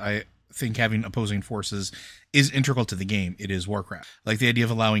 I think having opposing forces is integral to the game. It is Warcraft. Like the idea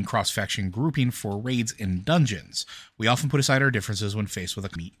of allowing cross-faction grouping for raids in dungeons. We often put aside our differences when faced with a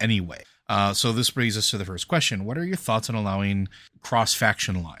enemy anyway. So this brings us to the first question. What are your thoughts on allowing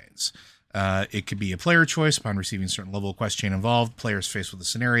cross-faction lines? It could be a player choice upon receiving a certain level of quest chain involved, players faced with a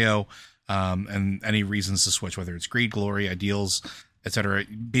scenario, and any reasons to switch, whether it's greed, glory, ideals, etc.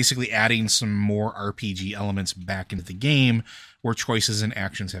 Basically adding some more RPG elements back into the game where choices and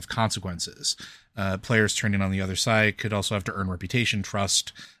actions have consequences. Players turning on the other side could also have to earn reputation,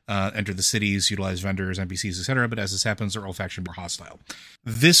 trust, enter the cities, utilize vendors, NPCs, etc. But as this happens, their old faction more hostile.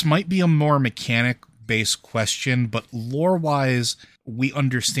 This might be a more mechanic-based question, but lore-wise, we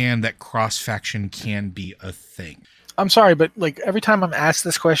understand that cross-faction can be a thing. I'm sorry, but like every time I'm asked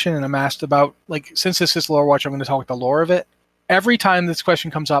this question and I'm asked about, like, since this is Lore Watch, I'm going to talk the lore of it. Every time this question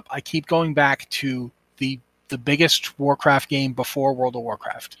comes up, I keep going back to the biggest Warcraft game before World of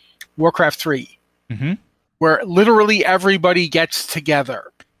Warcraft. Warcraft 3. Mm-hmm. Where literally everybody gets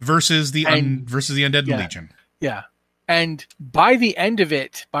together. Versus the Undead Legion. Yeah. And by the end of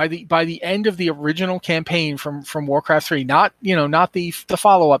it, by the end of the original campaign from Warcraft 3, not the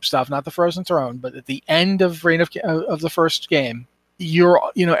follow-up stuff, not the Frozen Throne, but at the end of Reign of the first game,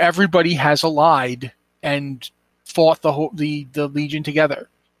 everybody has allied and fought the Legion together.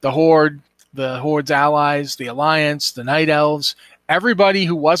 The Horde, the Horde's allies, the Alliance, the Night Elves, everybody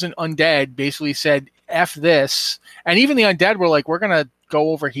who wasn't undead basically said, F this. And even the undead were like, we're going to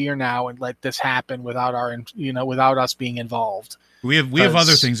go over here now and let this happen without us being involved. We have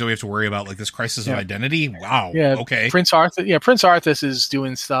other things that we have to worry about, like this crisis of identity. Wow. Yeah. Okay. Prince Arthas is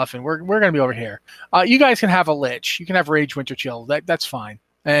doing stuff, and we're going to be over here. You guys can have a Lich. You can have Rage Winter Chill. That's fine.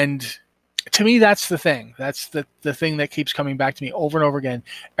 And To me, that's the thing. That's the thing that keeps coming back to me over and over again.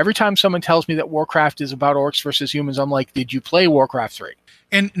 Every time someone tells me that Warcraft is about orcs versus humans, I'm like, did you play Warcraft 3?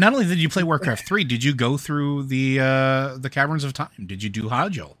 And not only did you play Warcraft 3, did you go through the Caverns of Time? Did you do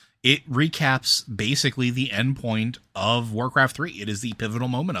Hajjal? It recaps basically the end point of Warcraft 3. It is the pivotal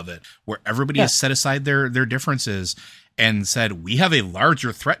moment of it, where everybody has set aside their differences and said, we have a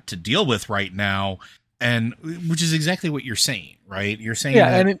larger threat to deal with right now, and which is exactly what you're saying, right? You're saying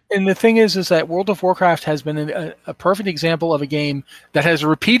and the thing is that World of Warcraft has been a perfect example of a game that has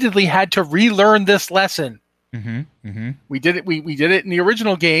repeatedly had to relearn this lesson. We did it. We did it in the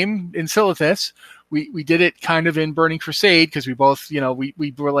original game in Silithus. We did it kind of in Burning Crusade because we both,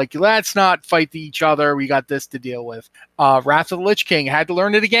 we were like, let's not fight each other. We got this to deal with. Wrath of the Lich King had to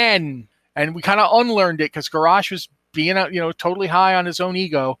learn it again, and we kind of unlearned it because Garrosh was being, totally high on his own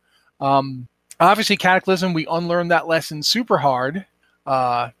ego. Obviously, Cataclysm, we unlearned that lesson super hard.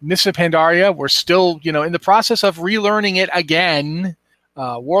 Mists of Pandaria, we're still, in the process of relearning it again.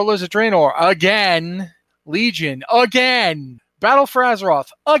 Warlords of Draenor, again. Legion, again. Battle for Azeroth,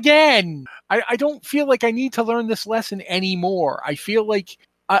 again. I don't feel like I need to learn this lesson anymore. I feel like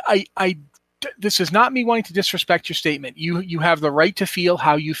this is not me wanting to disrespect your statement. You have the right to feel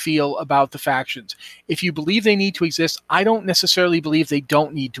how you feel about the factions. If you believe they need to exist, I don't necessarily believe they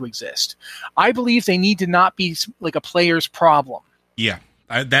don't need to exist. I believe they need to not be like a player's problem. Yeah,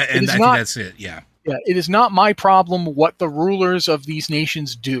 I think that's it. Yeah. Yeah, it is not my problem what the rulers of these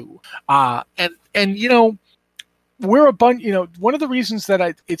nations do. We're a bunch, one of the reasons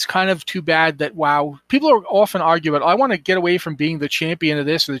that it's kind of too bad that WoW, people are often argue about, I want to get away from being the champion of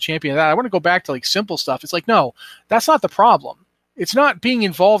this or the champion of that. I want to go back to like simple stuff. It's like, no, that's not the problem. It's not being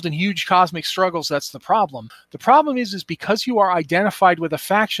involved in huge cosmic struggles that's the problem. The problem is because you are identified with a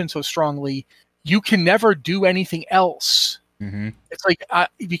faction so strongly, you can never do anything else. Mm-hmm. It's like,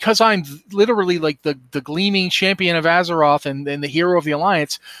 because I'm literally like the gleaming champion of Azeroth and the hero of the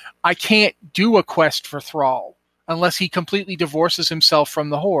Alliance, I can't do a quest for Thrall unless he completely divorces himself from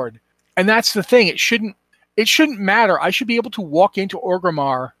the Horde. And that's the thing. It shouldn't matter. I should be able to walk into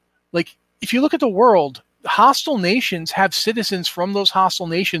Orgrimmar. Like, if you look at the world, hostile nations have citizens from those hostile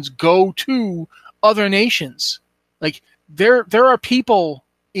nations go to other nations. Like, there are people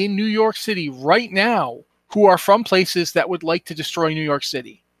in New York City right now who are from places that would like to destroy New York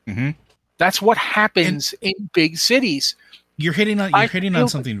City. Mm-hmm. That's what happens in big cities. You're hitting on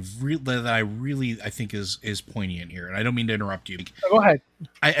something that I think is poignant here, and I don't mean to interrupt you. Go ahead.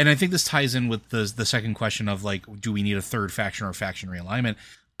 I think this ties in with the second question of like, do we need a third faction or faction realignment?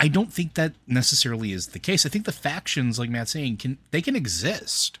 I don't think that necessarily is the case. I think the factions, like Matt's saying, can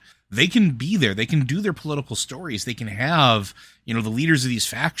exist. They can be there. They can do their political stories. They can have, the leaders of these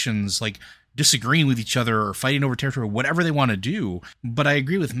factions like disagreeing with each other or fighting over territory, whatever they want to do. But I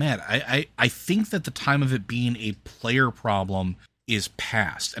agree with Matt. I think that the time of it being a player problem is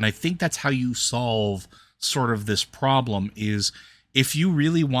past. And I think that's how you solve sort of this problem is if you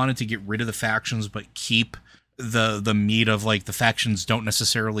really wanted to get rid of the factions but keep the meat of like the factions don't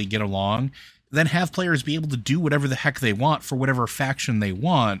necessarily get along, then have players be able to do whatever the heck they want for whatever faction they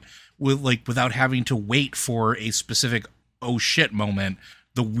want without having to wait for a specific oh shit moment.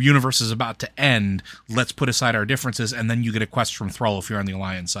 The universe is about to end. Let's put aside our differences, and then you get a quest from Thrall if you're on the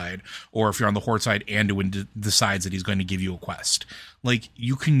Alliance side, or if you're on the Horde side, Anduin decides that he's going to give you a quest. Like,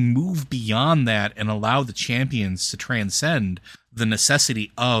 you can move beyond that and allow the champions to transcend the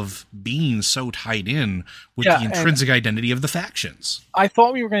necessity of being so tied in with the intrinsic identity of the factions. I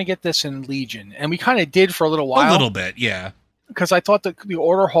thought we were going to get this in Legion, and we kind of did for a little while. A little bit, yeah. Because I thought that the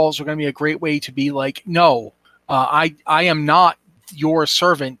order halls were going to be a great way to be like, no, I am not your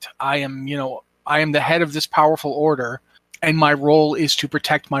servant. I am the head of this powerful order, and my role is to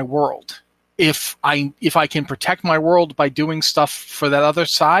protect my world. If I can protect my world by doing stuff for that other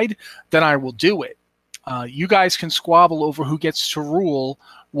side, then I will do it. You guys can squabble over who gets to rule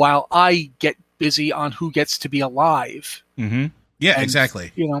while I get busy on who gets to be alive. Mm-hmm. Yeah,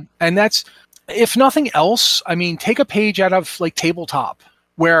 exactly. And that's, if nothing else, I mean, take a page out of like tabletop,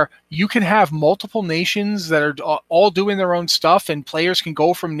 where you can have multiple nations that are all doing their own stuff and players can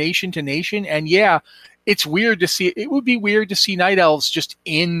go from nation to nation. And yeah, it would be weird to see night elves just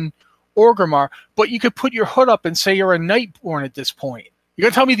in Orgrimmar, but you could put your hood up and say you're a Nightborn at this point. You're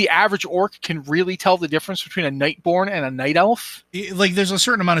going to tell me the average orc can really tell the difference between a Nightborn and a Night Elf? Like, there's a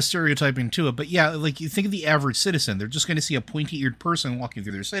certain amount of stereotyping to it, but yeah, like, you think of the average citizen, they're just going to see a pointy-eared person walking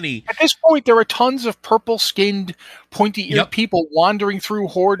through their city. At this point, there are tons of purple-skinned, pointy-eared people wandering through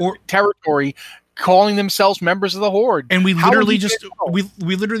Horde territory, calling themselves members of the Horde. And we literally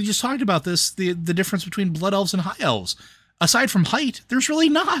just talked about this, the difference between Blood Elves and High Elves. aside from height, there's really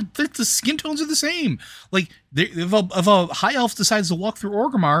not. The skin tones are the same. Like, if a high elf decides to walk through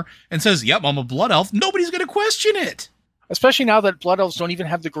Orgrimmar and says, "Yep, I'm a blood elf," nobody's going to question it. Especially now that blood elves don't even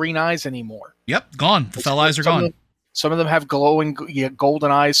have the green eyes anymore. Yep, gone. The fell eyes are gone. Some of them have glowing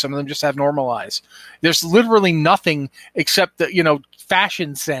golden eyes. Some of them just have normal eyes. There's literally nothing except the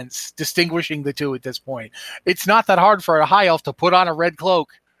fashion sense distinguishing the two at this point. It's not that hard for a high elf to put on a red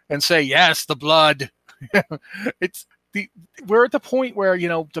cloak and say, "Yes, the blood." We're at the point where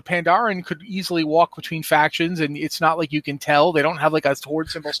the Pandaren could easily walk between factions, and it's not like you can tell. They don't have like a horde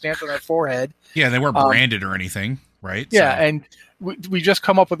symbol stamped on their forehead. Yeah, they weren't branded or anything, right? Yeah, so. And we just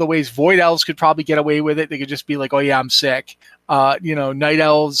come up with the ways Void Elves could probably get away with it. They could just be like, "Oh yeah, I'm sick." Night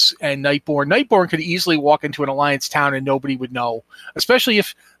Elves and Nightborn. Nightborn could easily walk into an Alliance town and nobody would know, especially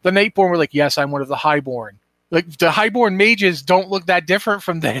if the Nightborn were like, "Yes, I'm one of the Highborn." Like the Highborn mages don't look that different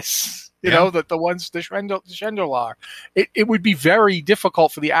from this. The ones, the Shendalar. It would be very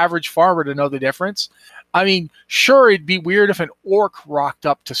difficult for the average farmer to know the difference. I mean, sure, it'd be weird if an orc rocked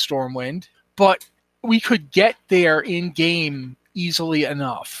up to Stormwind, but we could get there in game easily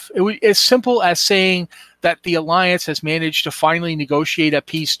enough. It would as simple as saying that the Alliance has managed to finally negotiate a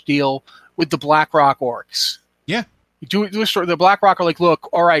peace deal with the Blackrock orcs. Yeah. The Blackrock are like, "Look,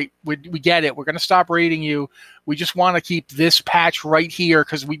 all right, we get it. We're going to stop raiding you. We just want to keep this patch right here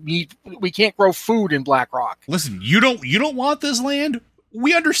because we can't grow food in Blackrock." Listen, you don't want this land?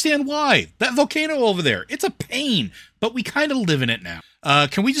 We understand why. That volcano over there, it's a pain, but we kind of live in it now.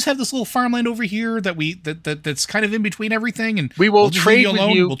 Can we just have this little farmland over here that's kind of in between everything, and we will trade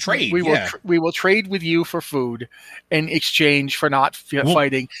with you? We'll trade. We will trade with you for food in exchange for not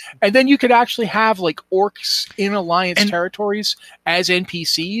fighting, and then you could actually have like orcs in Alliance territories as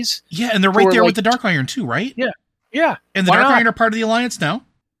NPCs. Yeah, and they're right there with the Dark Iron too, right? Yeah. And the Dark Iron are part of the Alliance now.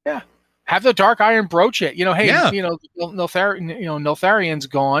 Yeah. Have the Dark Iron broach it. Neltharian's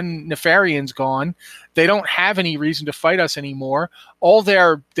gone. Nefarian's gone. They don't have any reason to fight us anymore. All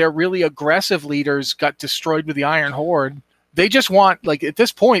their really aggressive leaders got destroyed with the Iron Horde. They just want, like, at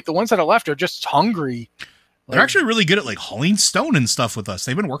this point, the ones that are left are just hungry. They're actually really good at, like, hauling stone and stuff with us.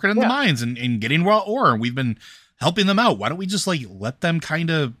 They've been working in the mines and getting raw ore, and we've been helping them out. Why don't we just, like, let them kind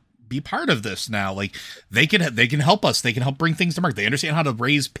of be part of this now? Like, they can help us. They can help bring things to market. They understand how to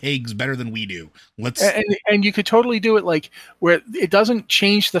raise pigs better than we do. And you could totally do it like where it doesn't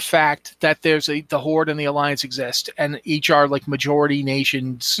change the fact that there's the Horde and the Alliance exist, and each are like majority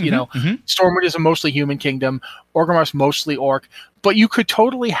nations. Stormwind is a mostly human kingdom. Orgrimmar's mostly orc. But you could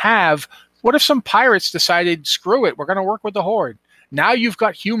totally have. What if some pirates decided, screw it, we're going to work with the Horde? Now you've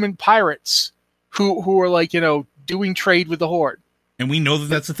got human pirates who are like doing trade with the Horde. And we know that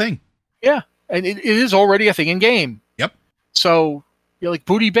that's a thing. Yeah, and it is already a thing in game. Yep. So like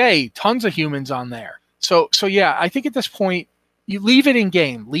Booty Bay, tons of humans on there. So yeah, I think at this point you leave it in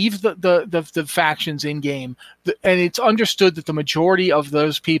game, leave the factions in game, and it's understood that the majority of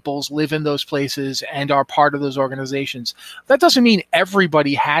those peoples live in those places and are part of those organizations. That doesn't mean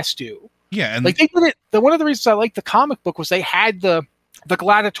everybody has to. Yeah, and like they did it. One of the reasons I liked the comic book was they had the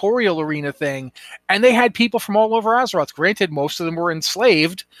gladiatorial arena thing, and they had people from all over Azeroth. Granted, most of them were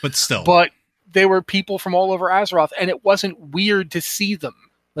enslaved, but they were people from all over Azeroth, and it wasn't weird to see them.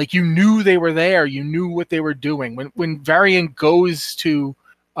 Like, you knew they were there, you knew what they were doing. When Varian goes to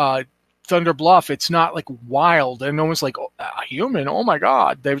Thunder Bluff, it's not like wild, and no one's like, "Oh, a human, oh my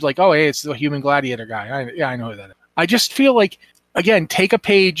god." They were like, "Oh, hey, it's the human gladiator guy." I know who that is. I just feel like, again, take a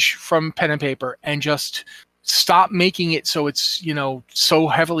page from pen and paper and just stop making it so it's so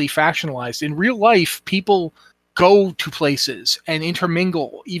heavily factionalized. In real life, people go to places and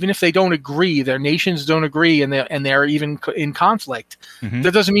intermingle, even if they don't agree. Their nations don't agree, and they're even in conflict. Mm-hmm.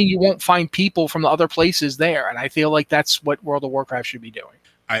 That doesn't mean you won't find people from the other places there. And I feel like that's what World of Warcraft should be doing.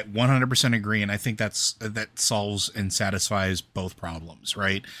 I 100% agree, and I think that solves and satisfies both problems.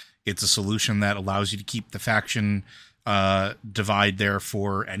 Right? It's a solution that allows you to keep the faction divide there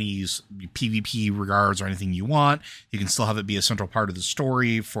for any PvP regards or anything you want. You can still have it be a central part of the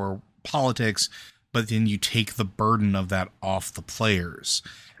story for politics, but then you take the burden of that off the players.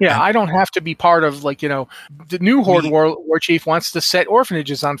 Yeah, I don't have to be part of, like, the new Horde war chief wants to set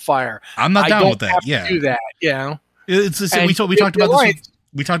orphanages on fire. I'm not down with that. To do that. It's the same. We talked about this.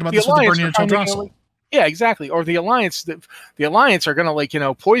 We talked about this with the burning of Teldrassil. Yeah, exactly. Or the Alliance. The Alliance are going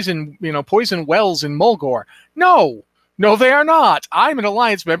to poison wells in Mulgore. No, they are not. I'm an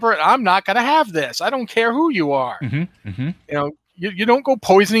Alliance member, and I'm not going to have this. I don't care who you are. Mm-hmm, mm-hmm. You don't go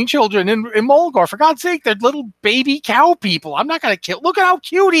poisoning children in Mulgore. For God's sake, they're little baby cow people. I'm not going to kill. Look at how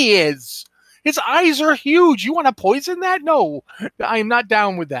cute he is. Its eyes are huge. You want to poison that? No, I am not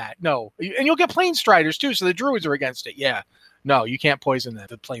down with that. No. And you'll get plane striders too, so the druids are against it. Yeah. No, you can't poison them.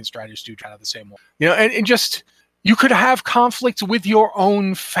 The plane striders do try to the same way. And just, you could have conflicts with your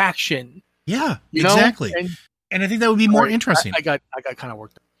own faction. Yeah, exactly. And I think that would be more interesting. I got kind of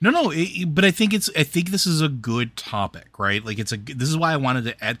worked up. No, but I think this is a good topic, right? Like this is why I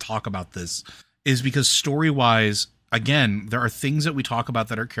wanted to talk about this, is because story-wise, again, there are things that we talk about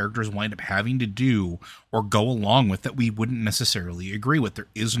that our characters wind up having to do or go along with that we wouldn't necessarily agree with. There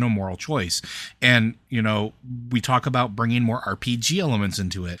is no moral choice. And, we talk about bringing more RPG elements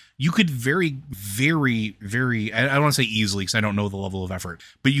into it. You could very, very, very, I don't want to say easily because I don't know the level of effort,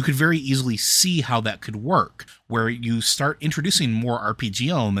 but you could very easily see how that could work, where you start introducing more RPG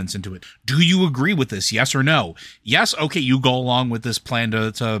elements into it. Do you agree with this? Yes or no? Yes. Okay. You go along with this plan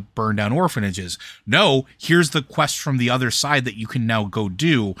to burn down orphanages. No, here's the quest from the other side that you can now go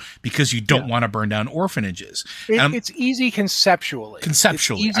do because you don't want to burn down orphanages. It's easy conceptually.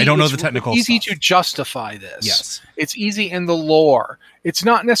 I don't know the technical It's easy stuff. to justify this. Yes. It's easy in the lore. It's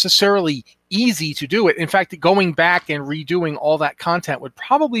not necessarily easy to do it. In fact, going back and redoing all that content would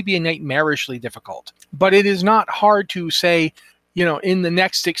probably be nightmarishly difficult. But it is not hard to say, in the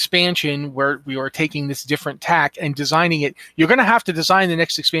next expansion where we are taking this different tack and designing it, you're going to have to design the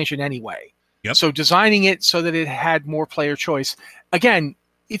next expansion anyway. Yep. So designing it so that it had more player choice. Again,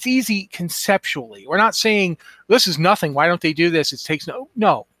 it's easy conceptually. We're not saying this is nothing. Why don't they do this? It takes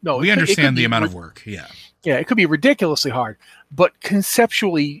no. We understand the amount of work. Yeah. Yeah, it could be ridiculously hard, but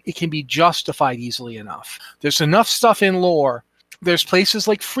conceptually it can be justified easily enough. There's enough stuff in lore. There's places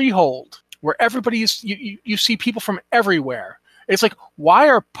like Freehold where everybody is, you see people from everywhere. It's like, why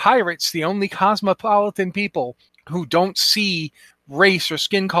are pirates the only cosmopolitan people who don't see race or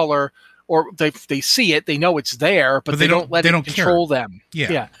skin color, or they see it, they know it's there, but they don't let it control them.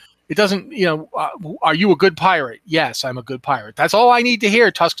 Yeah. It doesn't, are you a good pirate? Yes, I'm a good pirate. That's all I need to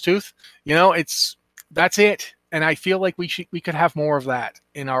hear, Tusktooth. That's it. And I feel like we could have more of that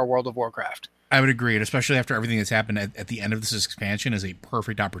in our World of Warcraft. I would agree, and especially after everything that's happened at the end of this expansion is a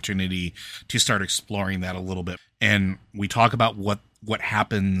perfect opportunity to start exploring that a little bit. And we talk about what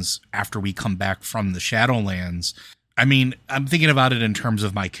happens after we come back from the Shadowlands. I mean, I'm thinking about it in terms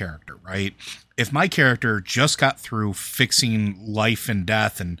of my character, right? If my character just got through fixing life and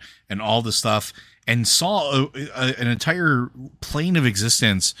death and all this stuff and saw an entire plane of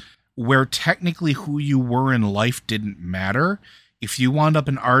existence where technically who you were in life didn't matter. If you wound up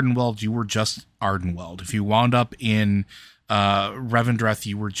in Ardenweld, you were just Ardenweld. If you wound up in Revendreth,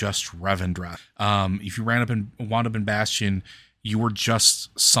 you were just Revendreth. If you wound up in Bastion, you were just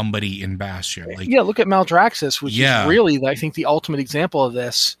somebody in Bastion. Look at Maldraxxus, which is really, I think, the ultimate example of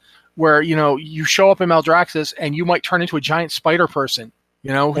this, where you show up in Maldraxxus and you might turn into a giant spider person.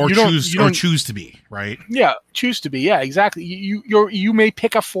 Or choose to be, right? Yeah, choose to be. Yeah, exactly. You may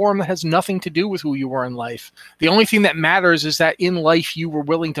pick a form that has nothing to do with who you were in life. The only thing that matters is that in life you were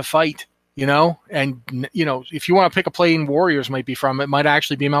willing to fight. And if you want to pick a plane Warriors might be from, it might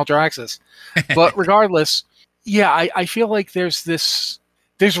actually be Maldraxxus. But regardless, yeah, I feel like there's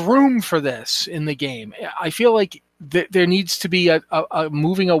room for this in the game. I feel like there needs to be a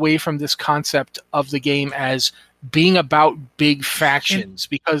moving away from this concept of the game as being about big factions,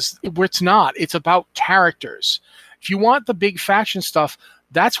 because it's not. It's about characters. If you want the big faction stuff,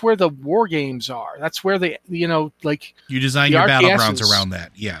 that's where the war games are. That's where you design your battlegrounds around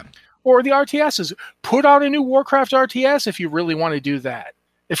that. Yeah. Or the RTSs. Put out a new Warcraft RTS if you really want to do that.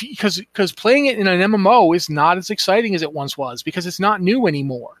 Because playing it in an MMO is not as exciting as it once was, because it's not new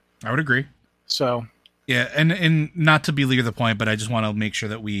anymore. I would agree. So. Yeah, and not to belabor the point, but I just want to make sure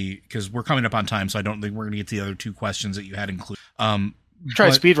that because we're coming up on time, so I don't think we're going to get to the other two questions that you had included. Try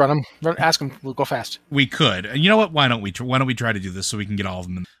to speed run them. Ask them. We'll go fast. We could. And you know what? Why don't we try to do this so we can get all of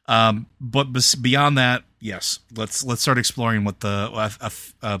them? But beyond that, yes, let's start exploring what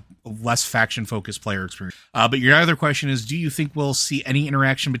the less faction focused player experience. But your other question is: do you think we'll see any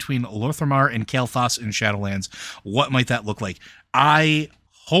interaction between Lor'themar and Kael'thas in Shadowlands? What might that look like? I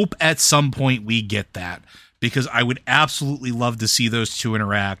hope at some point we get that, because I would absolutely love to see those two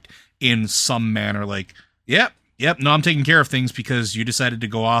interact in some manner. Like, yep, no, I'm taking care of things because you decided to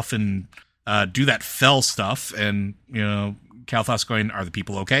go off and do that fell stuff. And, Kael'thas going, are the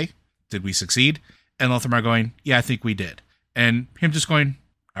people okay? Did we succeed? And Lor'themar going, yeah, I think we did. And him just going,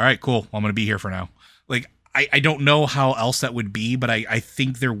 all right, cool. Well, I'm going to be here for now. Like, I don't know how else that would be, but I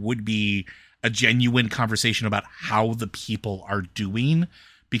think there would be a genuine conversation about how the people are doing,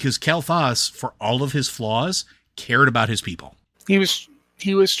 because Kael'thas, for all of his flaws, cared about his people. He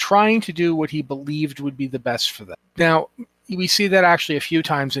was trying to do what he believed would be the best for them. Now, we see that actually a few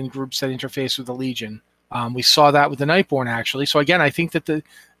times in groups that interface with the Legion. We saw that with the Nightborn, actually. So again, I think that the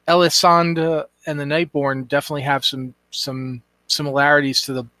Elisande and the Nightborn definitely have some similarities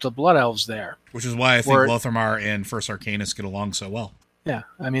to the Blood Elves there. Which is why I think Lothamar and First Arcanist get along so well. Yeah,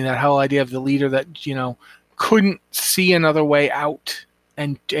 I mean, that whole idea of the leader that, couldn't see another way out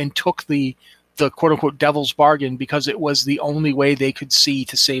and took the quote-unquote devil's bargain because it was the only way they could see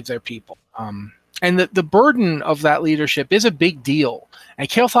to save their people. And the burden of that leadership is a big deal. And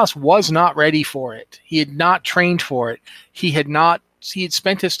Kael'thas was not ready for it. He had not trained for it. He had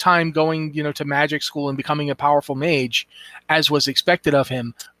spent his time going, to magic school and becoming a powerful mage, as was expected of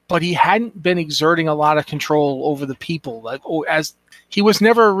him. But he hadn't been exerting a lot of control over the people, as he was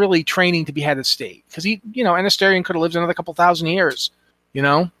never really training to be head of state. Because Anasterion could have lived another couple thousand years.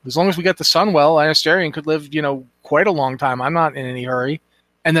 As long as we get the sun well, Anasterion could live, quite a long time. I'm not in any hurry.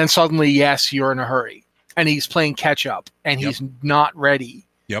 And then suddenly, yes, you're in a hurry. And he's playing catch up, and he's not ready.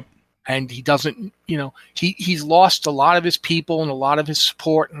 Yep. And he doesn't, he's lost a lot of his people and a lot of his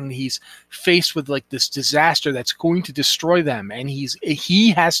support, and he's faced with this disaster that's going to destroy them. And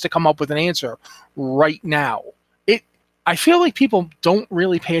he has to come up with an answer right now. I feel like people don't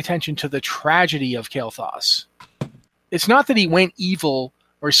really pay attention to the tragedy of Kael'thas. It's not that he went evil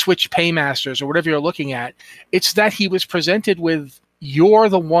or switched paymasters or whatever you're looking at. It's that he was presented with, you're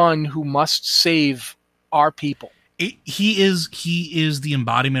the one who must save our people. He is the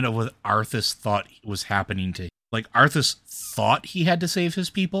embodiment of what Arthas thought was happening to him. Arthas thought he had to save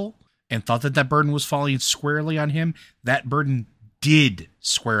his people and thought that burden was falling squarely on him. That burden did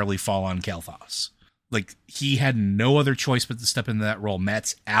squarely fall on Kael'thas. He had no other choice but to step into that role.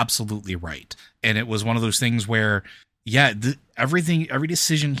 Matt's absolutely right. And it was one of those things where, every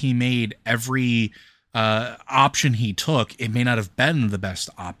decision he made, every option he took, it may not have been the best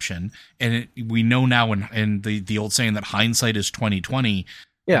option. And we know now in the old saying that hindsight is 20/20.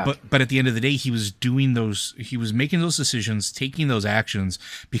 Yeah. But at the end of the day, he was making those decisions, taking those actions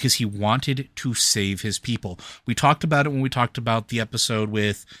because he wanted to save his people. We talked about it when we talked about the episode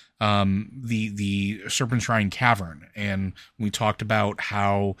with the Serpent Shrine Cavern, and we talked about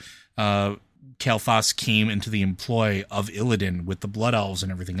how Kael'thas came into the employ of Illidan with the Blood Elves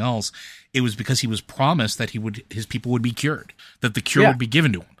and everything else. It was because he was promised that his people would be cured, that the cure would be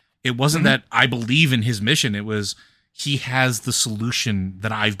given to him. It wasn't that I believe in his mission. It was, he has the solution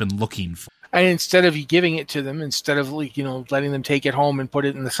that I've been looking for. And instead of giving it to them, instead of letting them take it home and put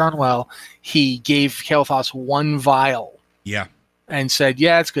it in the Sunwell, he gave Kael'thas one vial. Yeah. And said,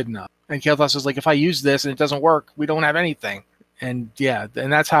 it's good enough. And Kael'thas was like, if I use this and it doesn't work, we don't have anything. And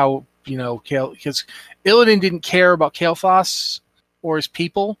and that's how, because Illidan didn't care about Kael'thas or his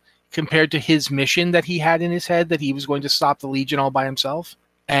people compared to his mission that he had in his head, that he was going to stop the Legion all by himself.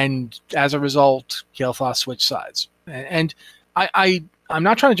 And as a result, Kael'thas switched sides. And I'm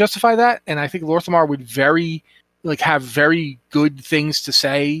not trying to justify that. And I think Lorthamar would have very good things to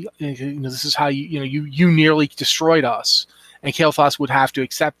say. This is how you nearly destroyed us. And Kael'thas would have to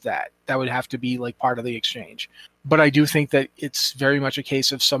accept that. That would have to be part of the exchange. But I do think that it's very much a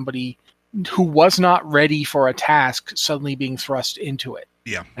case of somebody who was not ready for a task suddenly being thrust into it.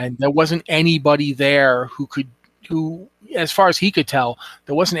 Yeah. And there wasn't anybody there who, as far as he could tell,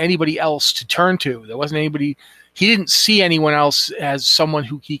 there wasn't anybody else to turn to. There wasn't anybody, he didn't see anyone else as someone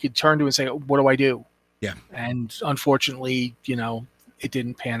who he could turn to and say, what do I do? Yeah. And unfortunately, it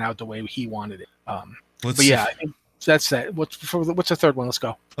didn't pan out the way he wanted it. I think that's that. What's the third one? Let's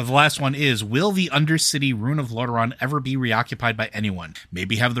go. The last one is, will the Undercity Rune of Lordaeron ever be reoccupied by anyone?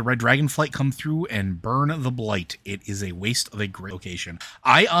 Maybe have the Red Dragonflight come through and burn the Blight. It is a waste of a great location.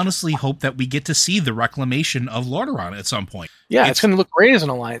 I honestly hope that we get to see the reclamation of Lordaeron at some point. Yeah, it's going to look great as an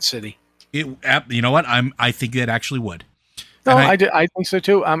Alliance city. You know what? I think it actually would. No, I think so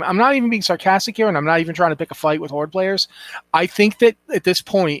too. I'm not even being sarcastic here, and I'm not even trying to pick a fight with Horde players. I think that at this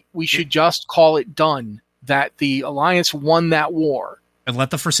point, we should just call it done, that the Alliance won that war. And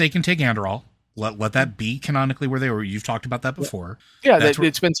let the Forsaken take Andorol. Let that be canonically where they were. You've talked about that before. Yeah,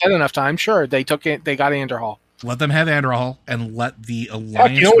 it's been said enough times. Sure, they got Andorhol. Let them have Andorhol, and let the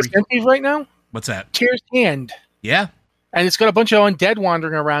Alliance... you know what's empty right now? What's that? Tyr's Hand. Yeah. And it's got a bunch of undead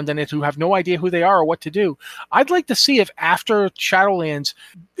wandering around in it who have no idea who they are or what to do. I'd like to see if after Shadowlands,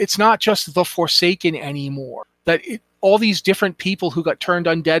 it's not just the Forsaken anymore. That all these different people who got turned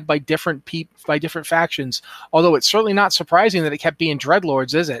undead by different factions. Although it's certainly not surprising that it kept being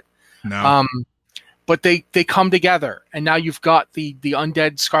Dreadlords, is it? No. But they come together, and now you've got the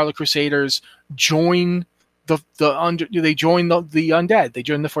undead Scarlet Crusaders join they join the undead. They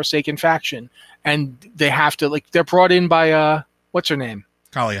join the Forsaken faction, and they have to they're brought in by what's her name?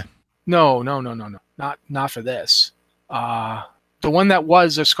 Kalia. No, not for this. The one that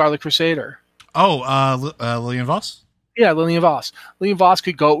was a Scarlet Crusader. Lillian Voss? Yeah, Lillian Voss. Lillian Voss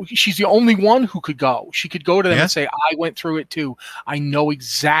could go. She's the only one who could go. She could go to them and say, I went through it too. I know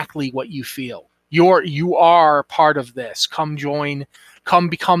exactly what you feel. You are part of this. Come join. Come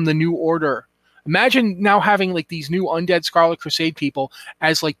become the New Order. Imagine now having like these new undead Scarlet Crusade people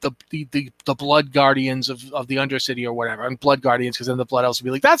as like the blood guardians of the Undercity or whatever. And blood guardians, because then the blood elves would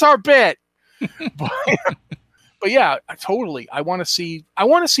be like, that's our bit. But yeah, totally. I want to see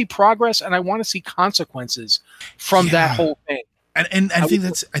progress, and I want to see consequences from that whole thing. And I think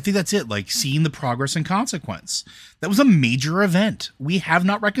that's it. Like, seeing the progress and consequence. That was a major event. We have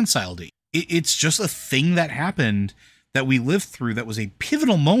not reconciled it. It's just a thing that happened that we lived through. That was a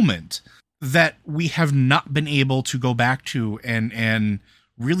pivotal moment that we have not been able to go back to and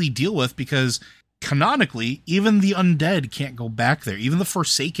really deal with, because canonically, even the undead can't go back there. Even the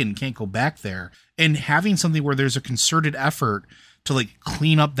Forsaken can't go back there. And having something where there's a concerted effort to like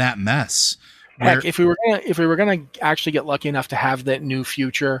clean up that mess. Heck, if we were gonna actually get lucky enough to have that new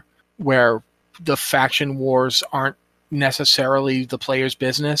future where the faction wars aren't necessarily the player's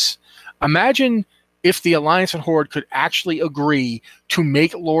business, imagine if the Alliance and Horde could actually agree to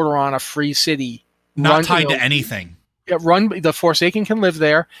make Lordaeron a free city, not tied to anything. The Forsaken can live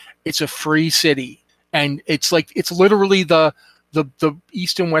there. It's a free city, and it's literally the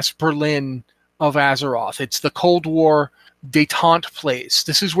East and West Berlin of Azeroth. It's the Cold War detente place.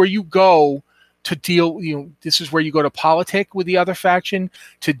 This is where you go to deal. This is where you go to politic with the other faction,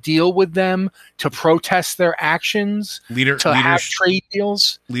 to deal with them, to protest their actions, have trade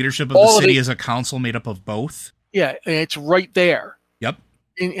deals. Leadership of the city is a council made up of both. Yeah, and it's right there. Yep.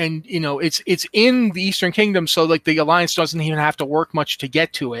 And it's in the Eastern Kingdom, so like the Alliance doesn't even have to work much to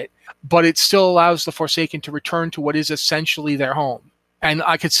get to it, but it still allows the Forsaken to return to what is essentially their home. And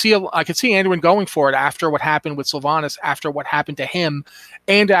I could see Anduin going for it after what happened with Sylvanas, after what happened to him,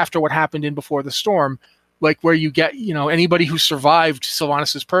 and after what happened in Before the Storm, like where you get anybody who survived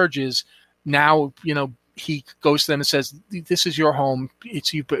Sylvanas' purges. Now he goes to them and says, "This is your home.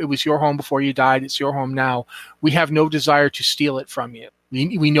 It was your home before you died. It's your home now. We have no desire to steal it from you.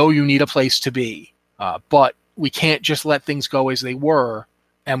 We know you need a place to be, but we can't just let things go as they were,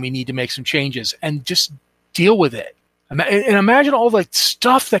 and we need to make some changes and just deal with it." And imagine all the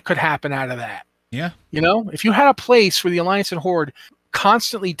stuff that could happen out of that. Yeah. If you had a place where the Alliance and Horde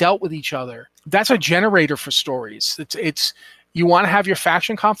constantly dealt with each other, that's a generator for stories. It's you want to have your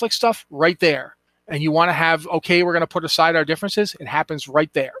faction conflict stuff right there. And you want to have, okay, we're going to put aside our differences. It happens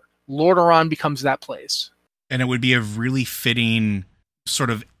right there. Lordaeron becomes that place. And it would be a really fitting sort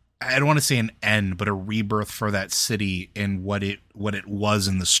of, I don't want to say an end, but a rebirth for that city and what it was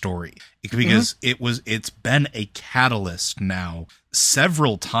in the story, because it's been a catalyst now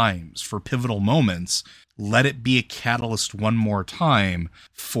several times for pivotal moments. Let it be a catalyst one more time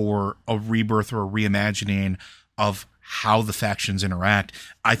for a rebirth or a reimagining of how the factions interact.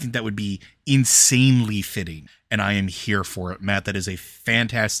 I think that would be insanely fitting, and I am here for it, Matt. That is a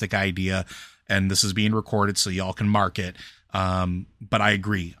fantastic idea, and this is being recorded so y'all can mark it. But I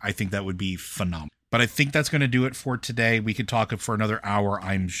agree. I think that would be phenomenal. But I think that's going to do it for today. We could talk for another hour.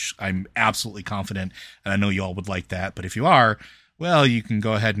 I'm absolutely confident, and I know y'all would like that. But if you are, well, you can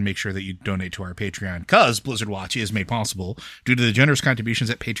go ahead and make sure that you donate to our Patreon, because Blizzard Watch is made possible due to the generous contributions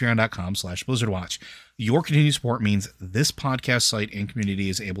at patreon.com/BlizzardWatch. Your continued support means this podcast site and community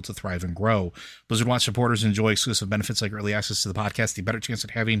is able to thrive and grow. Blizzard Watch supporters enjoy exclusive benefits like early access to the podcast, the better chance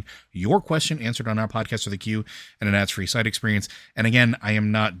at having your question answered on our podcast or the queue, and an ads-free site experience. And again, I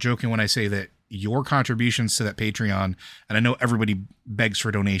am not joking when I say that your contributions to that Patreon, and I know everybody begs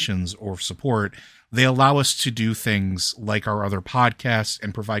for donations or support, they allow us to do things like our other podcasts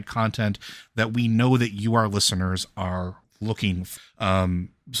and provide content that we know that you, our listeners, are looking for.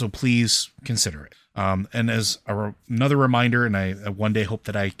 So please consider it. And as another reminder, and I one day hope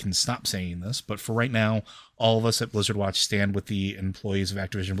that I can stop saying this, but for right now, all of us at Blizzard Watch stand with the employees of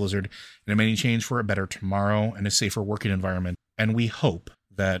Activision Blizzard in demanding change for a better tomorrow and a safer working environment. And we hope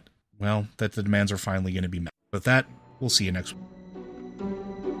that, well, that the demands are finally going to be met. With that, we'll see you next week.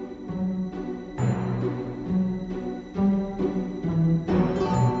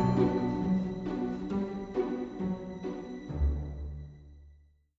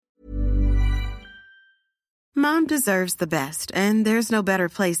 Mom deserves the best, and there's no better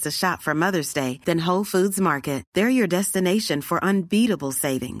place to shop for Mother's Day than Whole Foods Market. They're your destination for unbeatable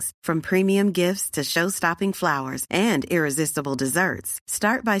savings, from premium gifts to show-stopping flowers and irresistible desserts.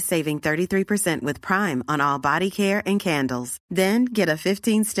 Start by saving 33% with Prime on all body care and candles. Then get a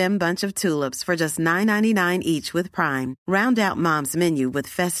 15-stem bunch of tulips for just $9.99 each with Prime. Round out Mom's menu with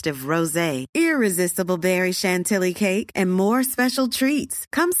festive rosé, irresistible berry chantilly cake, and more special treats.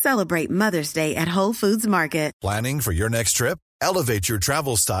 Come celebrate Mother's Day at Whole Foods Market. Planning for your next trip? Elevate your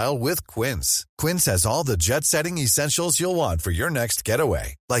travel style with Quince. Quince has all the jet-setting essentials you'll want for your next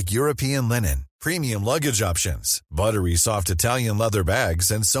getaway, like European linen, premium luggage options, buttery soft Italian leather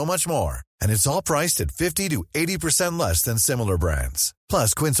bags, and so much more. And it's all priced at 50 to 80% less than similar brands.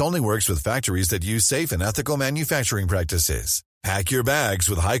 Plus, Quince only works with factories that use safe and ethical manufacturing practices. Pack your bags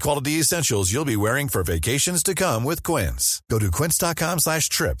with high-quality essentials you'll be wearing for vacations to come with Quince. Go to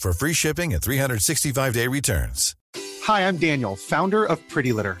quince.com/trip for free shipping and 365-day returns. Hi, I'm Daniel, founder of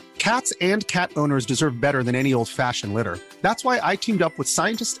Pretty Litter. Cats and cat owners deserve better than any old-fashioned litter. That's why I teamed up with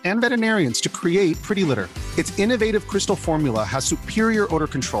scientists and veterinarians to create Pretty Litter. Its innovative crystal formula has superior odor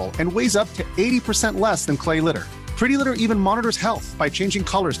control and weighs up to 80% less than clay litter. Pretty Litter even monitors health by changing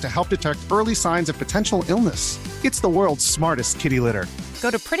colors to help detect early signs of potential illness. It's the world's smartest kitty litter. Go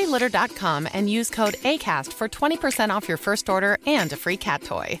to prettylitter.com and use code ACAST for 20% off your first order and a free cat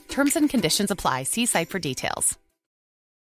toy. Terms and conditions apply. See site for details.